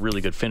are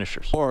really good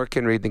finishers. Or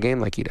can read the game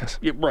like he does.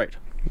 Yeah, right.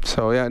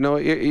 So, yeah, no,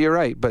 you're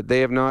right. But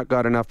they have not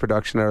got enough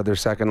production out of their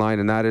second line,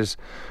 and that's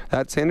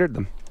hindered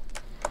them.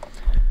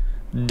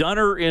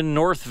 Dunner in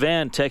North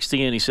Van texting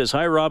in. He says,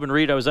 "Hi, Rob and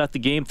Reid. I was at the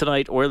game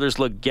tonight. Oilers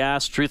look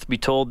gassed. Truth be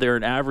told, they're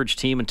an average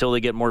team until they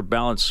get more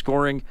balanced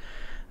scoring.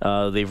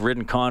 They've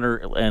ridden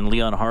Connor and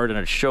Leon hard, and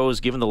it shows.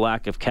 Given the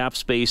lack of cap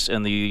space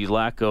and the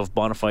lack of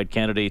bona fide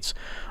candidates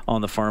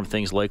on the farm,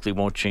 things likely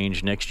won't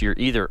change next year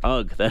either."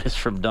 Ugh, that is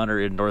from Dunner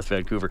in North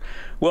Vancouver.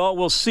 Well,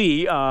 we'll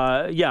see.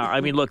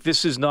 I mean, look,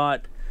 this is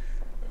not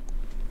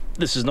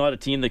a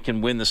team that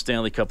can win the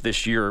Stanley Cup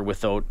this year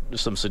without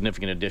some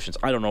significant additions.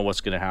 I don't know what's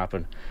going to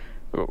happen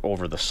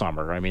over the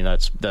summer. I mean,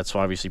 that's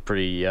obviously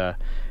pretty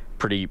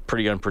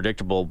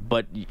unpredictable.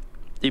 But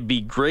it'd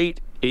be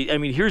great. I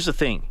mean, here's the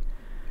thing.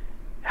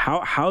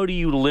 How do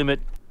you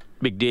limit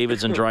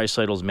McDavid's and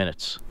Draisaitl's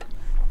minutes?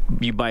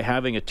 By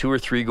having a 2 or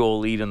 3 goal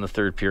lead in the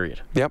third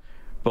period. Yep.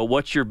 But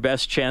what's your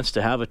best chance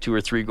to have a 2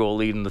 or 3 goal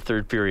lead in the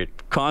third period?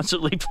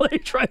 Constantly play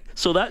try.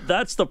 So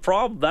that's the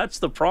problem. That's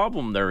the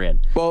problem they're in.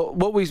 Well,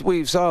 what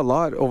we saw a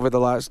lot over the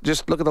last,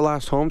 just look at the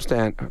last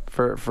homestand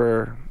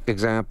for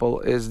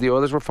example, is the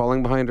Oilers were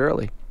falling behind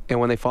early. And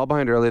when they fall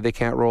behind early, they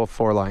can't roll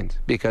 4 lines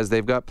because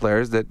they've got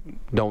players that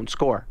don't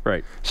score.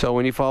 Right. So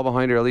when you fall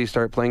behind early, you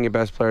start playing your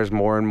best players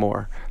more and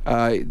more.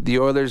 The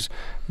Oilers,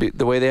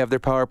 the way they have their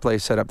power play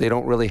set up, they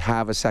don't really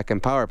have a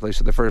second power play.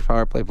 So the first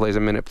power play plays a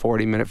minute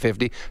 40, minute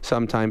 50,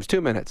 sometimes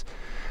 2 minutes.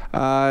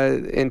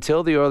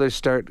 Until the Oilers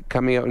start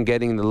coming out and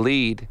getting the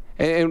lead.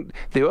 And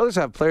the Oilers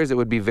have players that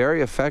would be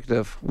very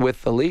effective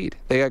with the lead.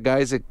 They got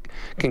guys that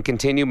can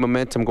continue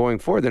momentum going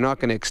forward. They're not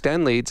going to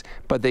extend leads,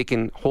 but they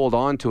can hold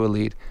on to a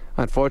lead.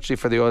 Unfortunately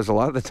for the Oilers, a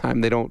lot of the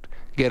time they don't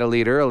get a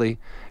lead early,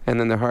 and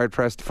then they're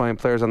hard-pressed to find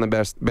players on the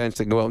best bench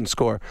that go out and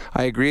score.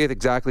 I agree with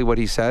exactly what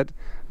he said.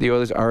 The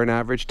Oilers are an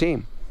average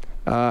team.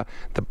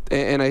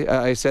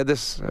 I said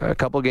this a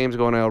couple of games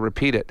ago, and I'll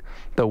repeat it.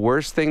 The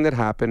worst thing that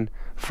happened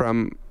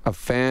from a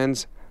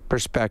fan's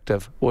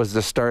perspective was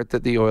the start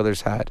that the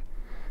Oilers had,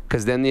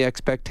 because then the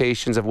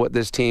expectations of what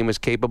this team was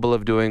capable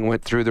of doing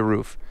went through the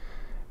roof.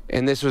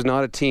 And this was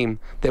not a team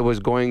that was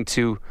going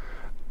to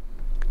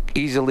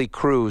easily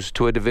cruise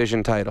to a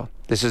division title.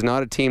 This is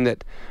not a team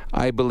that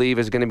I believe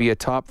is going to be a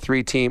top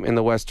 3 team in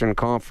the Western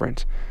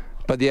Conference.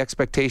 But the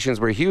expectations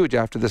were huge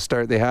after the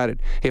start they had it.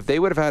 If they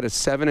would have had a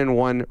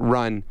 7-1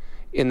 run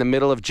in the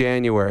middle of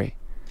January,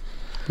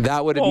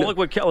 that would have... look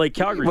what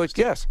Calgary...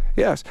 Yes.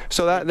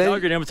 So that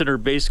Calgary and Edmonton are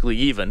basically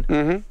even.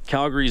 Mm-hmm.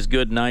 Calgary's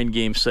good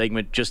 9-game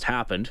segment just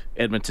happened.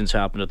 Edmonton's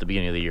happened at the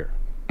beginning of the year.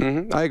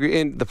 Mm-hmm. I agree.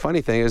 And the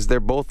funny thing is they're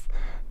both...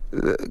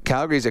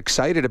 Calgary's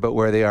excited about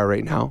where they are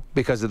right now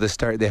because of the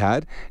start they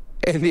had,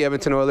 and the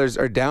Edmonton Oilers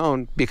are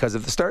down because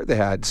of the start they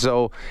had.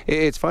 So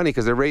it's funny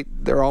because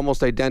they're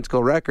almost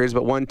identical records,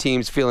 but one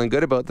team's feeling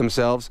good about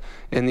themselves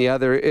and the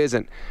other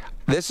isn't.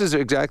 This is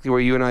exactly where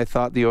you and I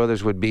thought the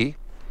Oilers would be.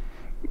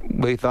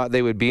 We thought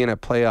they would be in a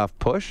playoff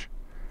push,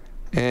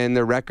 and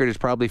their record is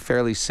probably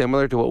fairly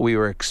similar to what we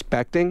were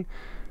expecting.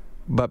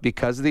 But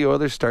because of the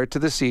Oilers' start to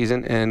the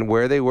season and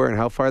where they were and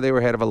how far they were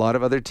ahead of a lot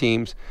of other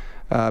teams,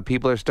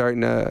 people are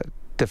starting to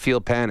feel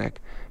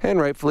panic, and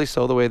rightfully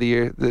so. The way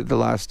the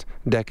last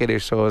decade or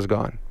so has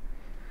gone.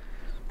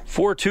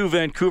 4-2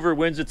 Vancouver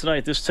wins it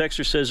tonight. This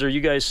texter says, "Are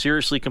you guys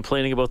seriously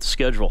complaining about the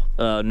schedule?"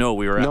 No,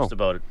 we were asked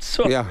about it.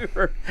 So yeah. we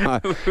were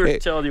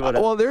telling you what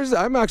happened. Well,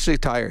 I'm actually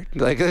tired.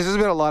 Like, this has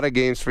been a lot of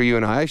games for you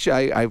and I.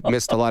 I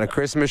missed a lot of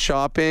Christmas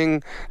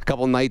shopping. A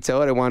couple nights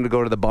out, I wanted to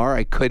go to the bar.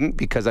 I couldn't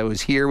because I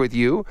was here with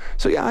you.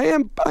 So yeah, I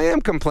am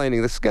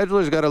complaining. The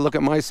scheduler's got to look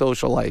at my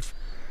social life.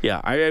 Yeah,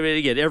 I mean,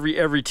 again,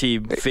 every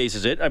team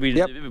faces it. I mean,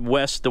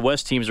 the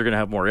West teams are going to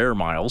have more air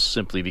miles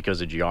simply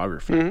because of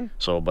geography. Mm-hmm.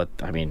 So, but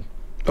I mean,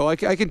 I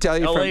can tell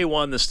you, LA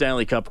won the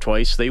Stanley Cup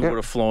twice. They would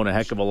have flown a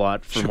heck of a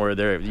lot from where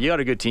they're. You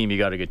got a good team. You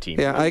got a good team.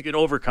 Yeah, you can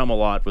overcome a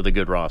lot with a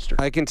good roster.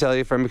 I can tell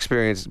you from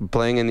experience,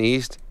 playing in the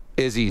East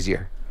is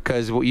easier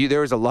because there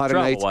was a lot of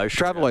nights.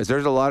 Travel-wise,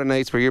 there's a lot of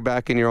nights where you're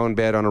back in your own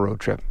bed on a road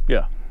trip.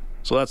 Yeah,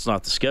 so that's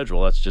not the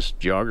schedule. That's just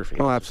geography.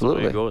 Oh,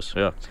 absolutely. That's the way it goes.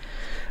 Yeah.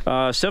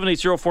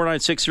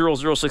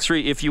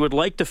 780-496-0063. If you would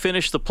like to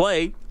finish the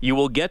play, you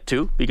will get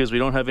to, because we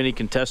don't have any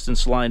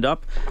contestants lined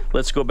up.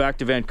 Let's go back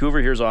to Vancouver.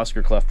 Here's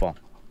Oscar Clefbaum.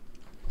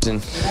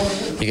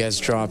 You guys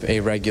drop a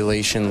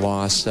regulation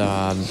loss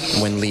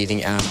when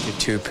leading after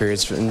 2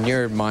 periods. In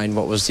your mind,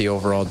 what was the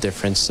overall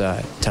difference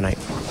tonight?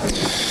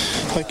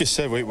 Like you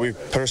said, we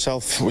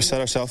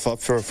set ourselves up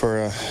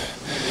for a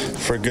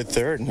good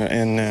third,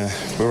 and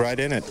we're right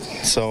in it.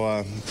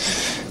 So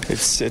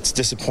it's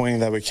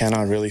disappointing that we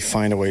cannot really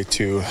find a way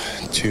to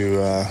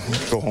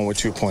go home with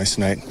 2 points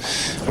tonight.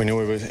 We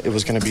knew it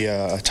was going to be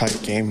a tight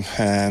game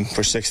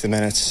for 60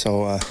 minutes,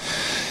 so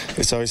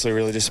it's obviously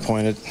really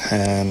disappointed.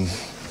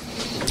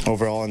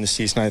 Overall in the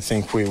season, I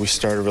think we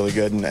started really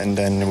good, and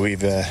then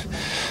we've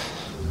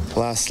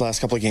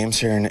last couple of games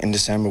here in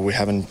December, we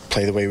haven't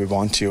played the way we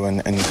want to,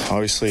 and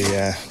obviously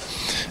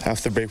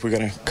after the break we're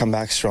going to come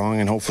back strong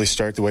and hopefully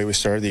start the way we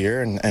started the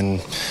year,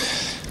 and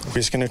we're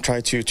just going to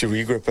try to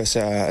regroup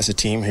as a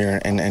team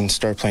here and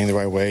start playing the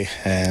right way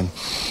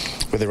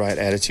with the right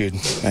attitude.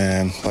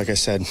 Like I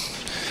said,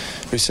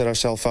 we set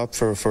ourselves up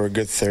for a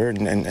good third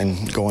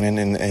and going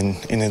in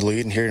the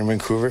lead here in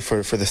Vancouver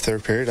for the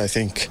third period. I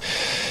think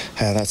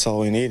that's all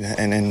we need,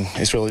 and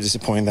it's really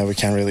disappointing that we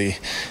can't really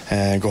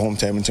go home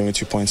to Edmonton with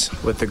 2 points.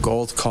 With the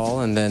gold call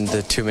and then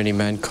the too many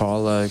men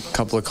call, a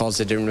couple of calls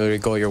that didn't really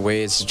go your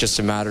way, it's just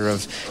a matter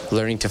of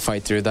learning to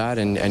fight through that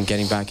and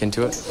getting back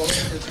into it.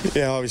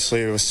 Yeah,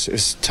 obviously it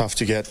was tough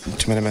to get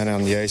too many men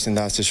on the ice in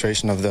that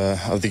situation of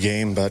the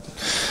game, but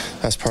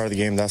that's part of the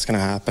game. That's going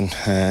to happen,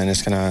 and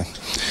it's going to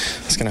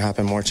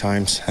happen more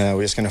times.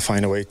 We're just going to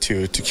find a way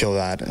to kill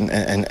that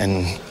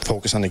and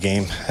focus on the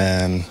game.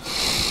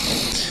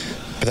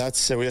 But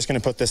we're just going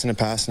to put this in the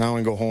past now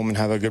and go home and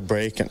have a good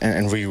break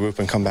and regroup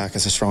and come back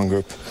as a strong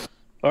group.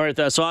 All right,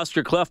 that's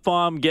Oscar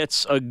Clefbaum.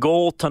 Gets a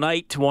goal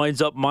tonight,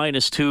 winds up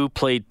 -2,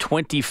 played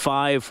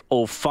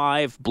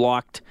 25-05,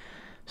 blocked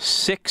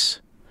 6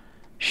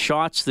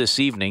 shots this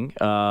evening.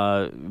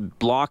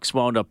 Blocks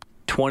wound up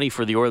 20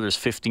 for the Oilers,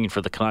 15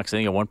 for the Canucks. I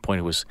think at one point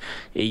it was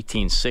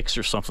 18-6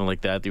 or something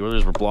like that. The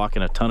Oilers were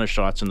blocking a ton of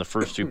shots in the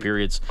first 2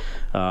 periods,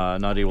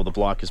 not able to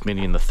block as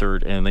many in the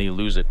third, and they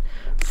lose it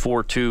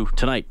 4-2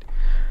 tonight.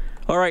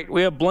 All right,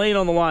 we have Blaine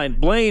on the line.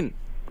 Blaine,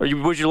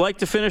 would you like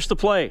to finish the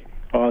play?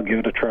 I'll give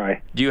it a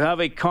try. Do you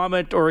have a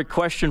comment or a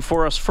question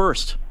for us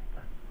first?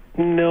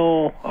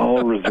 No,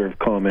 I'll reserve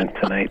comment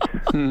tonight.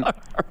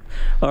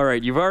 All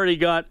right, you've already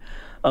got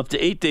up to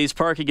 8 days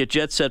parking at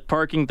Jet Set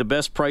Parking, the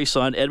best price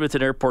on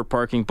Edmonton Airport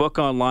parking. Book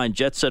online,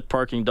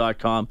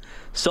 jetsetparking.com.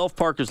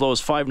 Self-park as low as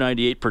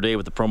 $5.98 per day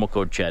with the promo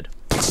code CHED.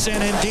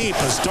 Sent in deep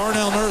as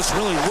Darnell Nurse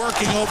really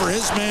working over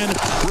his man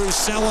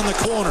Roussel in the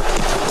corner.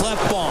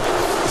 Clefbaum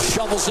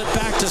shovels it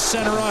back to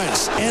center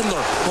ice.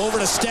 Endler over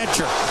to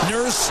Stetcher.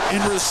 Nurse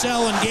and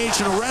Roussel engaged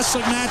in a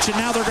wrestling match, and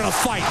now they're going to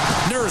fight.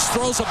 Nurse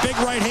throws a big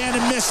right hand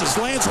and misses.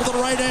 Lands with a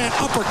right hand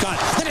uppercut.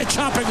 Then a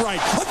chopping right.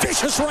 A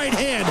vicious right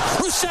hand.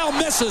 Roussel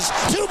misses.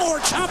 2 more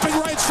chopping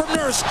rights from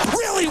Nurse.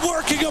 Really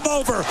working him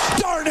over.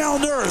 Darnell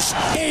Nurse.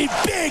 A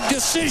big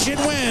decision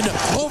win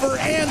over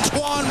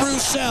Antoine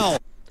Roussel.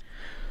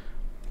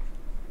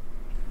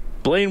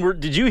 Blaine,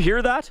 did you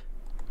hear that?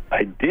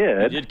 I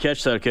did. I did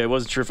catch that. Okay, I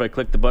wasn't sure if I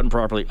clicked the button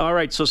properly. All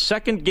right, so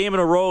second game in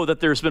a row that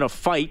there's been a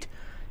fight.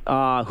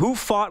 Who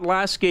fought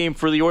last game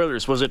for the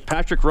Oilers? Was it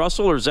Patrick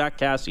Russell or Zach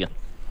Kassian?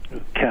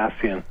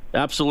 Kassian.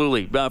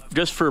 Absolutely.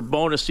 Just for a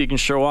bonus you can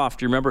show off,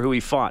 do you remember who he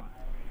fought?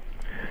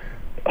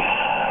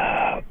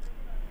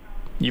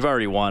 You've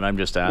already won. I'm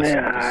just asking.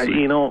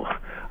 Yeah,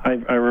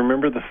 I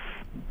remember the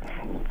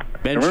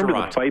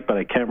the fight, but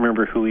I can't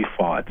remember who he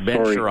fought.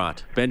 Ben Sorry.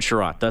 Sherratt. Ben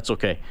Sherratt. That's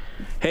okay.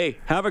 Hey,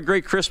 have a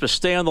great Christmas.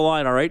 Stay on the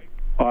line, all right?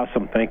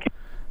 Awesome. Thank you.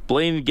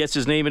 Blaine gets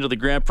his name into the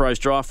grand prize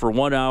draw for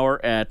 1 hour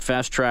at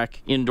Fast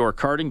Track Indoor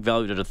Karting,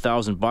 valued at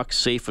 $1,000.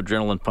 Safe,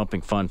 adrenaline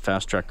pumping fun.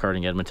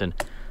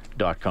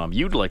 FastTrackKartingEdmonton.com.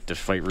 You'd like to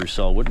fight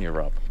Roussel, wouldn't you,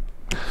 Rob?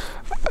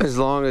 As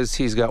long as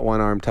he's got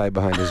one arm tied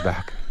behind his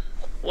back.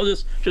 Well,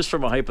 just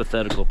from a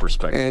hypothetical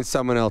perspective. And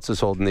someone else is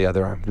holding the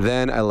other arm.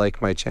 Then I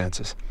like my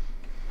chances.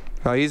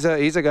 He's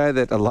a guy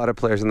that a lot of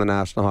players in the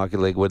National Hockey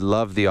League would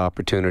love the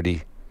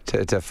opportunity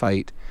to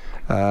fight.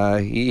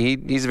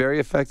 He's very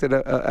effective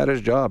at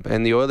his job.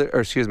 And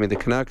the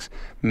Canucks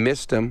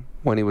missed him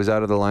when he was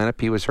out of the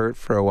lineup. He was hurt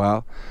for a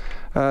while.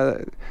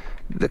 The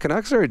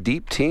Canucks are a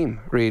deep team,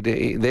 Reid.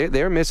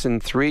 They're missing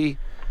 3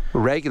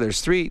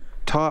 regulars, 3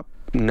 top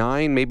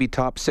 9, maybe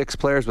top 6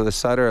 players with a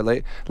Sutter or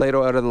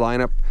Lato out of the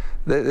lineup.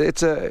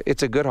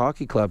 It's a good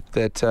hockey club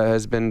that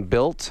has been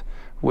built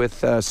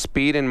with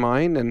speed in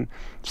mind, and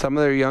some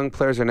of their young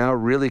players are now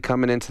really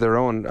coming into their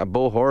own.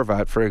 Bo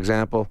Horvat, for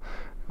example,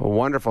 a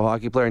wonderful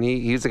hockey player, and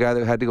he's the guy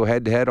that had to go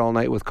head-to-head all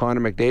night with Connor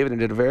McDavid and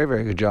did a very,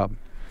 very good job.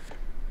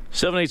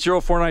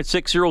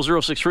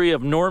 780-496-0063. You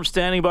have Norm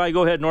standing by.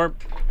 Go ahead, Norm.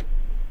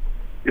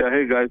 Yeah,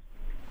 hey, guys.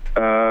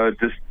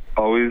 Just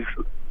always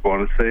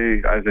want to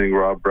say I think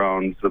Rob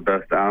Brown's the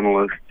best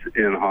analyst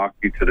in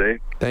hockey today.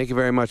 Thank you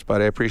very much,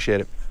 buddy. I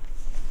appreciate it.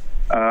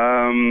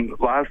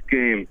 Last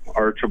game,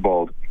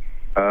 Archibald.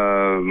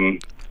 2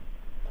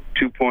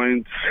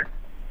 points,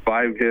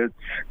 5 hits,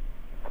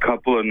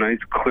 couple of nice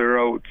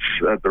clear-outs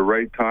at the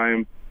right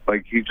time.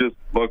 Like, he just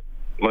looked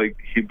like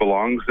he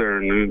belongs there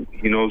and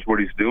he knows what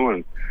he's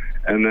doing.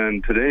 And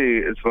then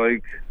today, it's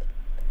like,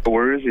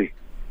 where is he?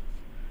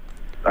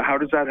 How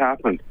does that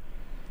happen?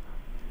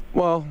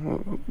 Well,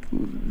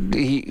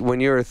 when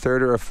you're a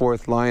third or a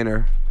fourth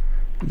liner,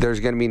 there's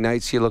going to be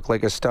nights you look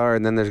like a star,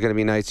 and then there's going to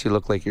be nights you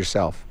look like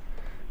yourself.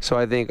 So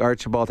I think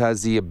Archibald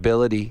has the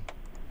ability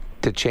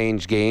to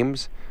change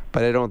games,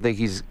 but I don't think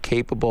he's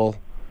capable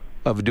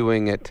of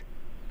doing it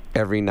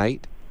every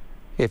night.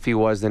 If he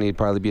was, then he'd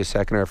probably be a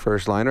second or a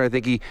first liner. I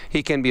think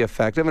he can be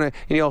effective, and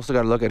you also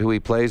got to look at who he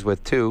plays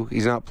with too.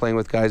 He's not playing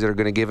with guys that are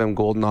going to give him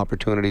golden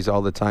opportunities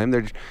all the time.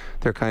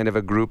 They're kind of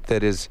a group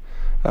that is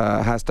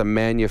has to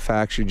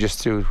manufacture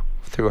just through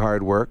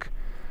hard work.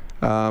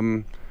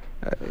 They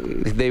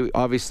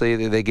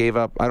gave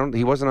up. I'm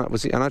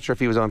not sure if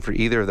he was on for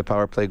either of the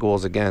power play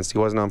goals against. He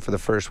wasn't on for the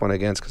first one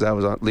against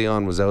because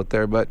Leon was out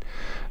there. But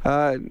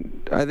I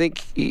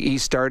think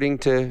he's starting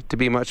to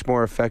be much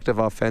more effective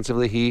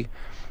offensively. He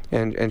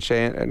and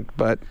Shane,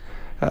 but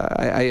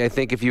I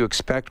think if you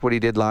expect what he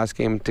did last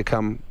game to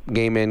come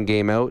game in,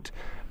 game out,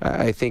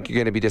 I think you're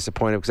going to be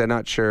disappointed because I'm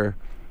not sure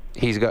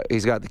he's got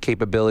the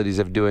capabilities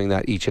of doing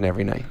that each and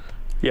every night.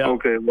 Yeah.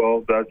 Okay,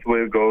 well, that's the way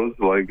it goes.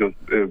 Like, if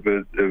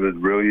it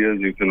really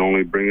is, you can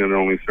only bring it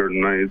only certain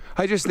nights.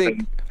 I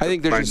think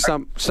there's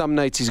just some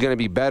nights he's going to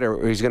be better,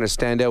 or he's going to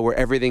stand out where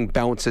everything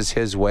bounces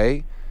his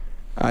way.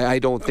 I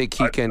don't think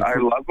he can. I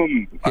love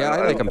him. Yeah,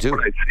 I like him too.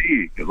 What I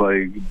see,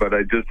 but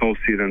I just don't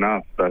see it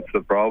enough. That's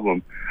the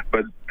problem.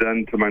 But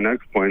then to my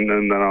next point,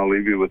 and then I'll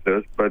leave you with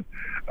this. But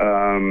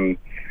in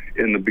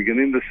the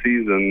beginning of the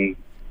season,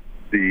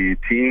 the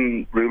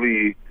team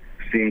really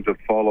seemed to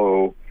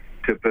follow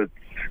Tippett's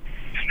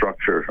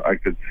structure. I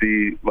could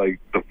see the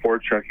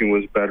forechecking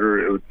was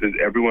better.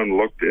 Everyone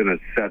looked in a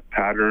set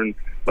pattern,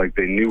 like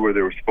they knew where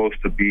they were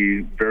supposed to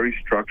be, very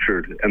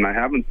structured. And I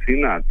haven't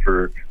seen that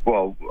for,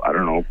 I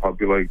don't know,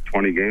 probably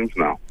 20 games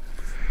now.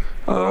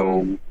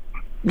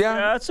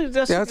 That's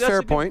a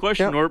fair point.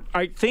 Question, yeah.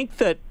 I think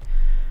that.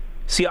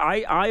 See,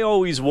 I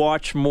always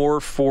watch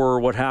more for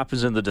what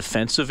happens in the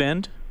defensive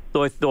end,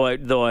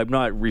 though I'm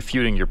not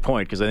refuting your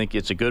point because I think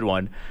it's a good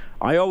one.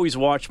 I always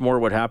watch more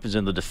what happens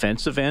in the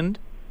defensive end.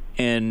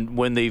 And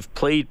when they've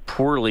played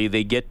poorly,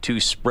 they get too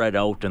spread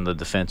out in the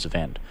defensive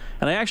end.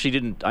 And I actually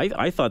didn't.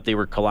 I thought they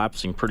were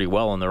collapsing pretty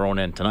well on their own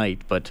end tonight,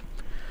 but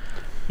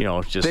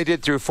it's just they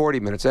did through 40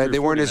 minutes. They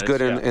weren't as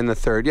good in the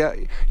third. Yeah,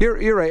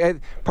 you're right.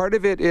 Part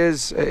of it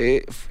is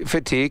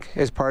fatigue.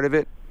 Is part of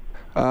it.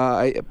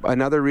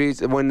 Another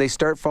reason, when they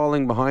start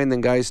falling behind, then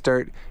guys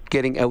start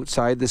getting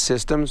outside the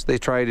systems. They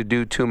try to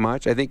do too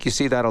much. I think you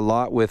see that a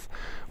lot with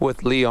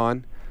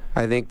Leon.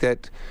 I think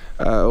that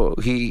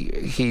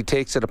he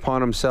takes it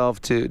upon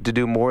himself to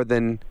do more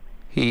than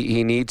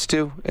he needs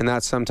to, and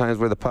that's sometimes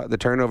where the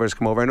turnovers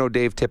come over. I know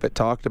Dave Tippett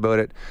talked about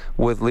it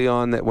with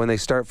Leon, that when they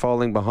start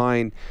falling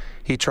behind,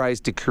 he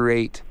tries to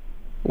create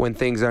when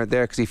things aren't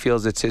there because he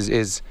feels it's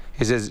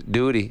his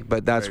duty.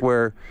 But that's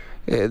where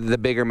the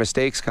bigger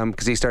mistakes come,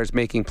 because he starts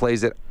making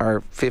plays that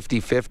are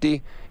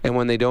 50-50, and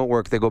when they don't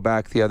work, they go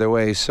back the other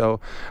way. So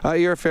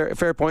you're a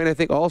fair point. I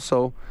think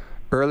also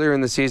earlier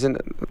in the season,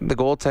 the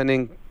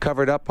goaltending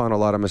covered up on a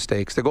lot of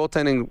mistakes. The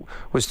goaltending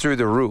was through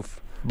the roof.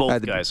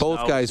 Both guys.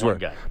 Both guys were.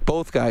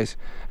 Both guys.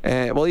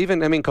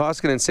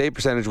 Koskinen's save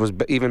percentage was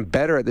even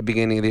better at the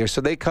beginning of the year.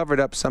 So they covered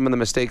up some of the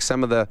mistakes,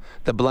 some of the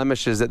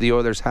blemishes that the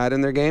Oilers had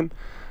in their game.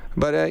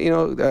 But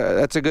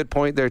that's a good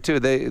point there too.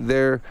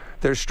 Their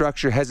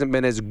structure hasn't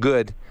been as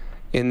good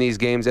in these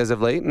games as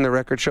of late, and the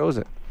record shows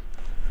it.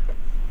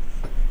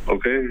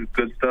 Okay,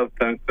 good stuff.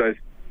 Thanks, guys.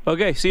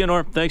 Okay, see you,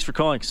 Norm. Thanks for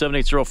calling.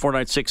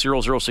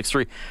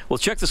 780-496-0063. We'll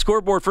check the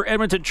scoreboard for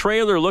Edmonton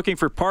Trailer. Looking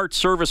for parts,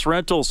 service,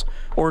 rentals,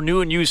 or new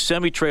and used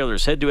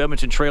semi-trailers. Head to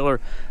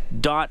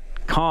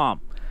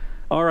edmontontrailer.com.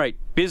 All right,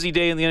 busy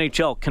day in the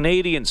NHL.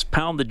 Canadians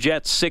pound the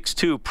Jets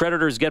 6-2.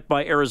 Predators get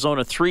by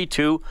Arizona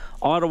 3-2.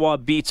 Ottawa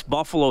beats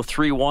Buffalo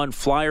 3-1.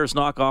 Flyers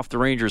knock off the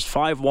Rangers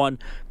 5-1.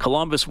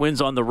 Columbus wins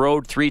on the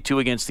road 3-2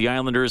 against the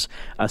Islanders.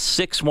 A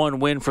 6-1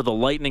 win for the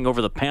Lightning over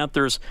the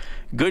Panthers.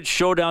 Good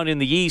showdown in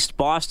the East.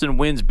 Boston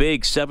wins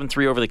big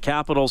 7-3 over the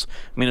Capitals.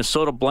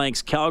 Minnesota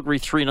blanks Calgary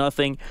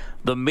 3-0.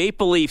 The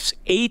Maple Leafs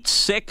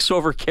 8-6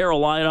 over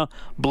Carolina.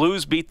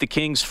 Blues beat the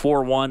Kings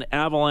 4-1.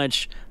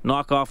 Avalanche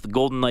knock off the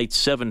Golden Knights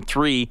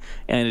 7-3.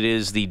 And it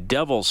is the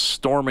Devils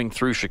storming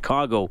through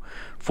Chicago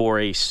for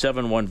a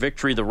 7-1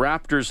 victory. The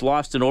Raptors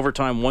lost in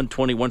overtime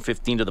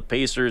 120-115 to the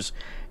Pacers,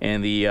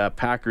 and the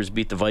Packers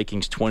beat the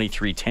Vikings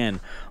 23-10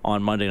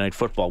 on Monday Night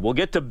Football. We'll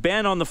get to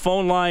Ben on the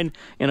phone line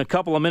in a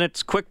couple of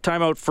minutes. Quick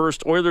timeout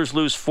first. Oilers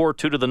lose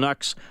 4-2 to the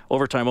Nucks.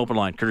 Overtime open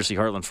line, courtesy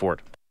Heartland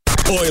Ford.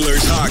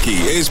 Oilers hockey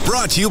is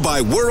brought to you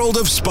by World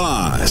of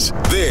Spas.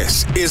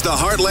 This is the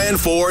Heartland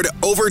Ford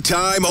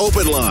Overtime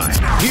Open Line.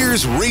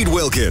 Here's Reid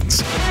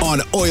Wilkins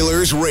on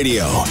Oilers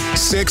Radio,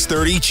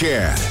 630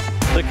 CHED.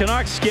 The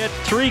Canucks get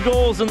 3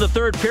 goals in the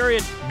third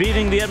period,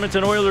 beating the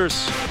Edmonton Oilers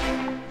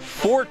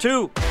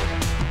 4-2.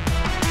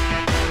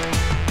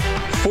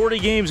 40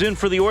 games in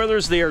for the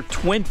Oilers. They are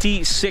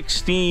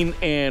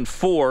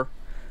 20-16-4,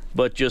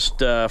 but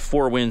just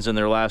 4 wins in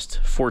their last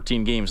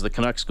 14 games. The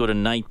Canucks go to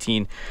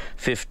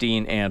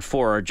 19-15-4.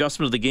 Our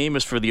adjustment of the game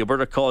is for the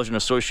Alberta College and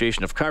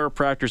Association of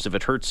Chiropractors. If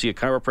it hurts, see a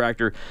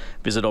chiropractor.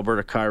 Visit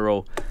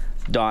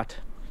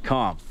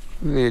albertachiro.com.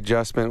 The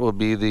adjustment will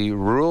be the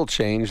rule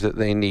change that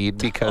they need,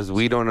 because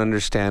we don't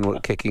understand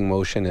what kicking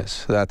motion is.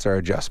 So that's our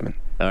adjustment.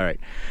 All right.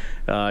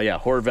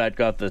 Horvat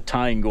got the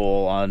tying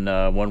goal on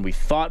one we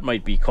thought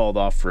might be called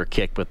off for a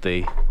kick, but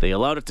they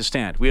allowed it to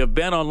stand. We have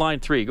Ben on line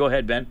 3. Go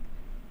ahead, Ben.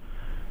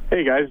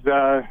 Hey, guys.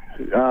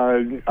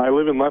 I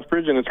live in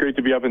Lethbridge, and it's great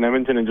to be up in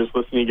Edmonton and just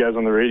listen to you guys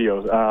on the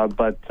radio.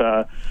 But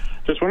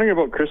just wondering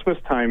about Christmas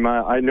time.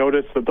 I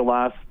noticed that the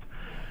last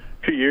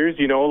few years,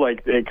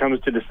 it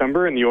comes to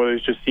December and the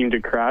Oilers just seem to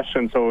crash.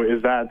 And so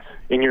is that,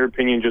 in your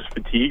opinion, just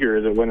fatigue, or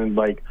is it when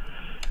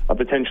a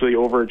potentially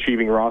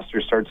overachieving roster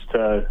starts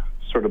to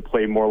sort of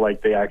play more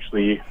like they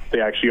actually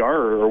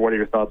are, or what are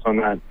your thoughts on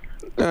that?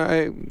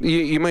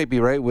 You might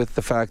be right with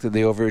the fact that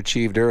they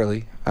overachieved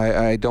early.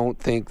 I don't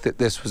think that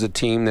this was a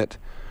team that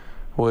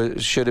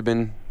should have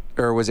been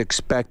or was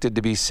expected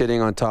to be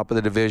sitting on top of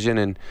the division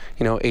and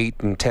 8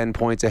 and 10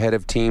 points ahead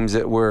of teams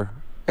that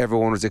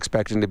everyone was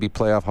expecting to be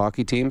playoff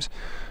hockey teams.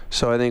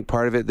 So I think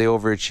part of it, they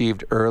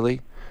overachieved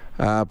early.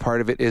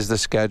 Part of it is the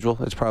schedule.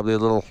 It's probably a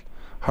little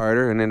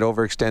harder, and it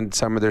overextended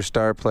some of their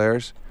star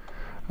players.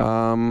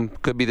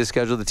 Could be the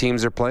schedule the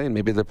teams are playing.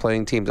 Maybe they're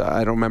playing teams.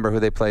 I don't remember who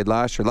they played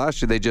last year.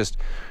 Last year,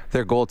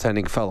 their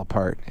goaltending fell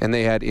apart, and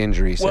they had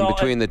injuries. And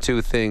between the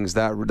two things,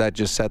 that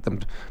just set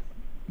them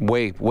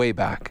way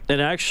back.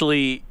 And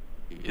actually,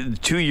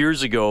 2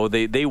 years ago,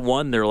 they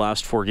won their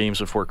last 4 games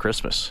before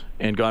Christmas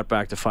and got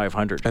back to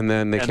 500. And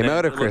then they came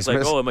out of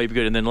Christmas. Like, it might be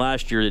good. And then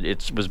last year,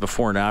 it was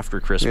before and after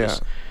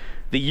Christmas. Yeah.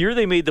 The year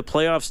they made the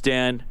playoffs,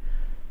 Ben,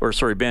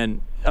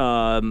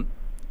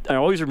 I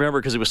always remember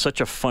because it was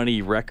such a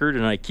funny record,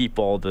 and I keep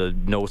all the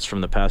notes from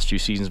the past 2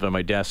 seasons by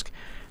my desk.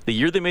 The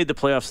year they made the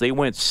playoffs, they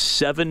went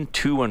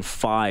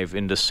 7-2-5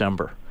 in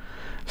December.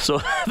 So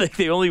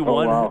they only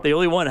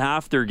won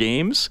half their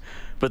games,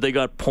 but they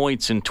got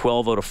points in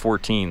 12 out of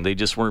 14. They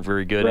just weren't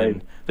very good,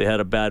 and they had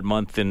a bad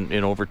month in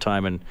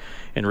overtime. And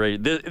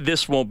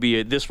this won't be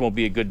a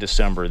good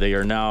December. They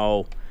are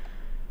now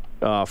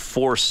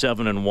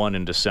 4-7-1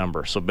 in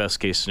December. So best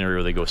case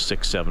scenario, they go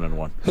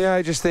 6-7-1. Yeah,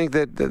 I just think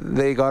that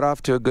they got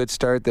off to a good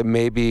start that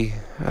maybe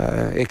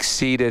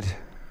exceeded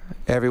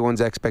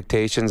everyone's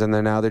expectations, and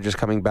they're just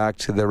coming back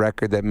to the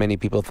record that many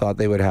people thought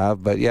they would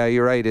have. But yeah,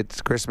 you're right.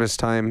 It's Christmas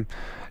time.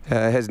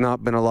 Has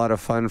not been a lot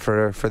of fun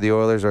for the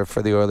Oilers or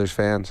for the Oilers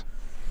fans.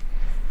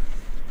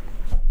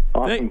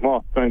 Awesome.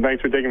 Well,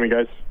 thanks for taking me,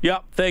 guys. Yeah,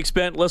 thanks,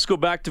 Ben. Let's go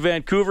back to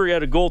Vancouver. He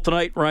had a goal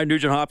tonight. Ryan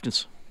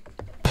Nugent-Hopkins.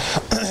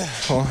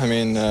 Well, I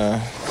mean,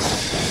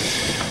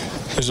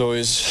 there's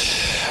always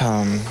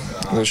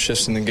those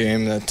shifts in the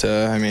game that,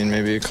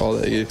 maybe a call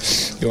that you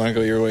want to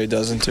go your way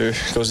doesn't, or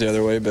goes the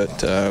other way,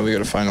 but we got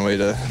to find a way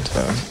to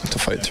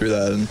fight through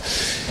that and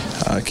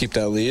keep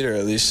that lead, or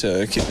at least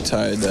keep it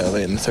tied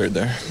late in the third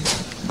there.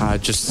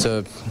 just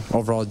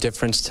overall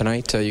difference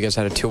tonight. You guys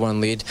had a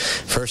 2-1 lead.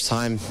 First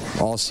time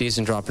all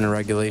season dropping a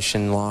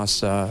regulation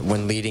loss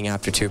when leading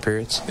after 2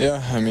 periods.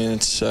 Yeah, I mean,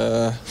 it's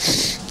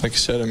like I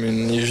said, I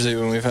mean, usually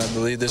when we've had the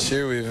lead this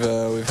year,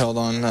 we've held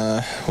on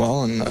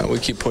well, and we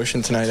keep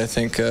pushing tonight. I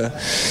think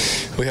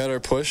we had our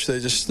push. They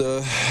just,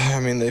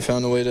 they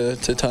found a way to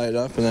tie it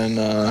up, and then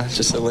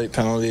just a late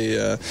penalty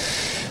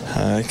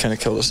kind of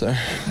killed us there.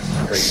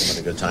 Great, having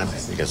a good time.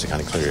 You guys to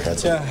kind of clear your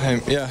heads.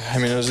 Yeah, I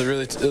mean, it was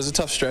a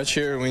tough stretch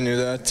here. We knew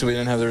that we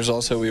didn't have the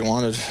results that we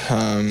wanted,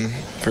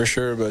 for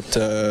sure. But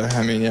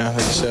like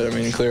you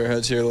said, clear our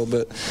heads here a little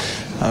bit,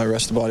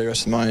 rest the body,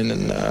 rest the mind,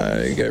 and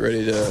get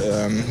ready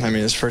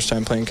to. It's first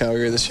time playing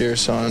Calgary this year,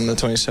 so on the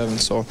 27th.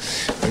 So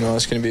we know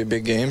it's going to be a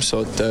big game,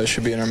 so it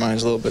should be in our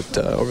minds a little bit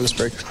over this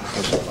break.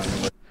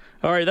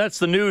 All right, that's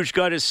the Nuge.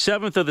 Got his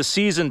 7th of the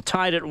season,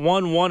 tied at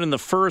 1-1 in the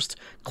first.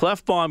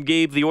 Clefbaum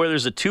gave the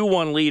Oilers a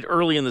 2-1 lead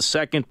early in the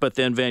second, but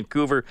then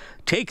Vancouver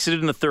takes it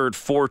in the third.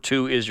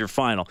 4-2 is your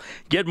final.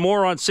 Get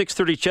more on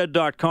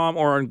 630ched.com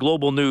or on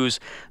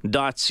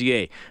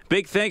globalnews.ca.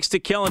 Big thanks to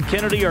Kellen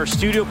Kennedy, our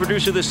studio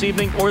producer this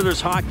evening. Oilers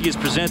hockey is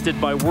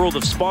presented by World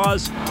of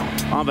Spas.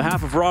 On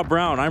behalf of Rob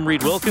Brown, I'm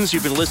Reid Wilkins.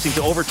 You've been listening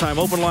to Overtime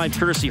Openline,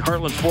 courtesy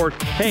Heartland Ford.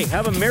 Hey,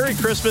 have a Merry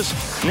Christmas.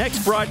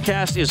 Next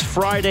broadcast is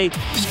Friday.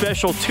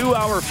 Special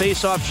 2-hour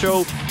face-off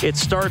show. It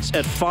starts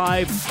at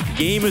 5.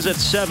 Game is at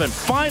 7.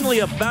 Finally,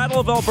 a Battle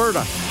of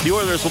Alberta. The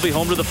Oilers will be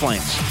home to the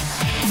Flames.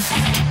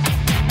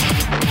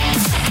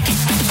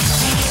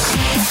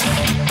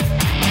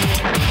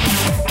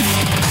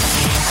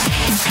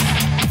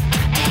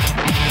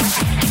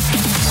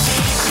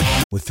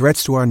 With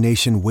threats to our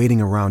nation waiting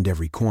around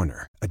every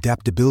corner,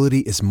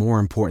 adaptability is more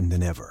important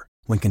than ever.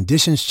 When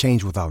conditions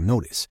change without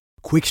notice,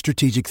 quick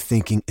strategic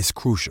thinking is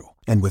crucial.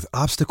 And with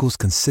obstacles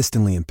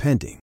consistently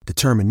impending,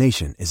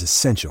 determination is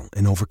essential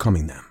in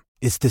overcoming them.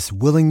 It's this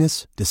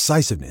willingness,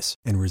 decisiveness,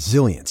 and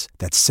resilience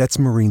that sets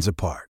Marines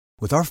apart.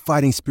 With our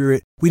fighting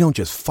spirit, we don't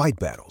just fight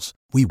battles,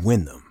 we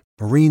win them.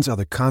 Marines are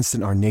the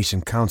constant our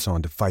nation counts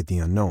on to fight the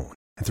unknown.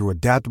 And through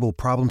adaptable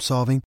problem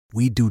solving,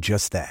 we do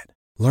just that.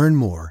 Learn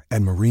more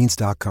at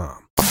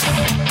marines.com.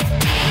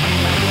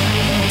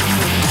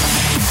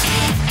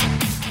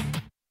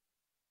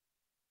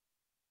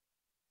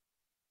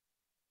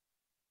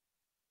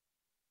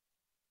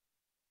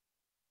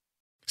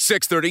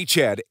 .630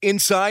 CHED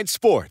Inside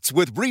Sports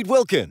with Reid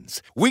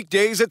Wilkins.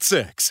 Weekdays at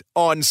 6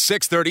 on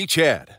 630 CHED.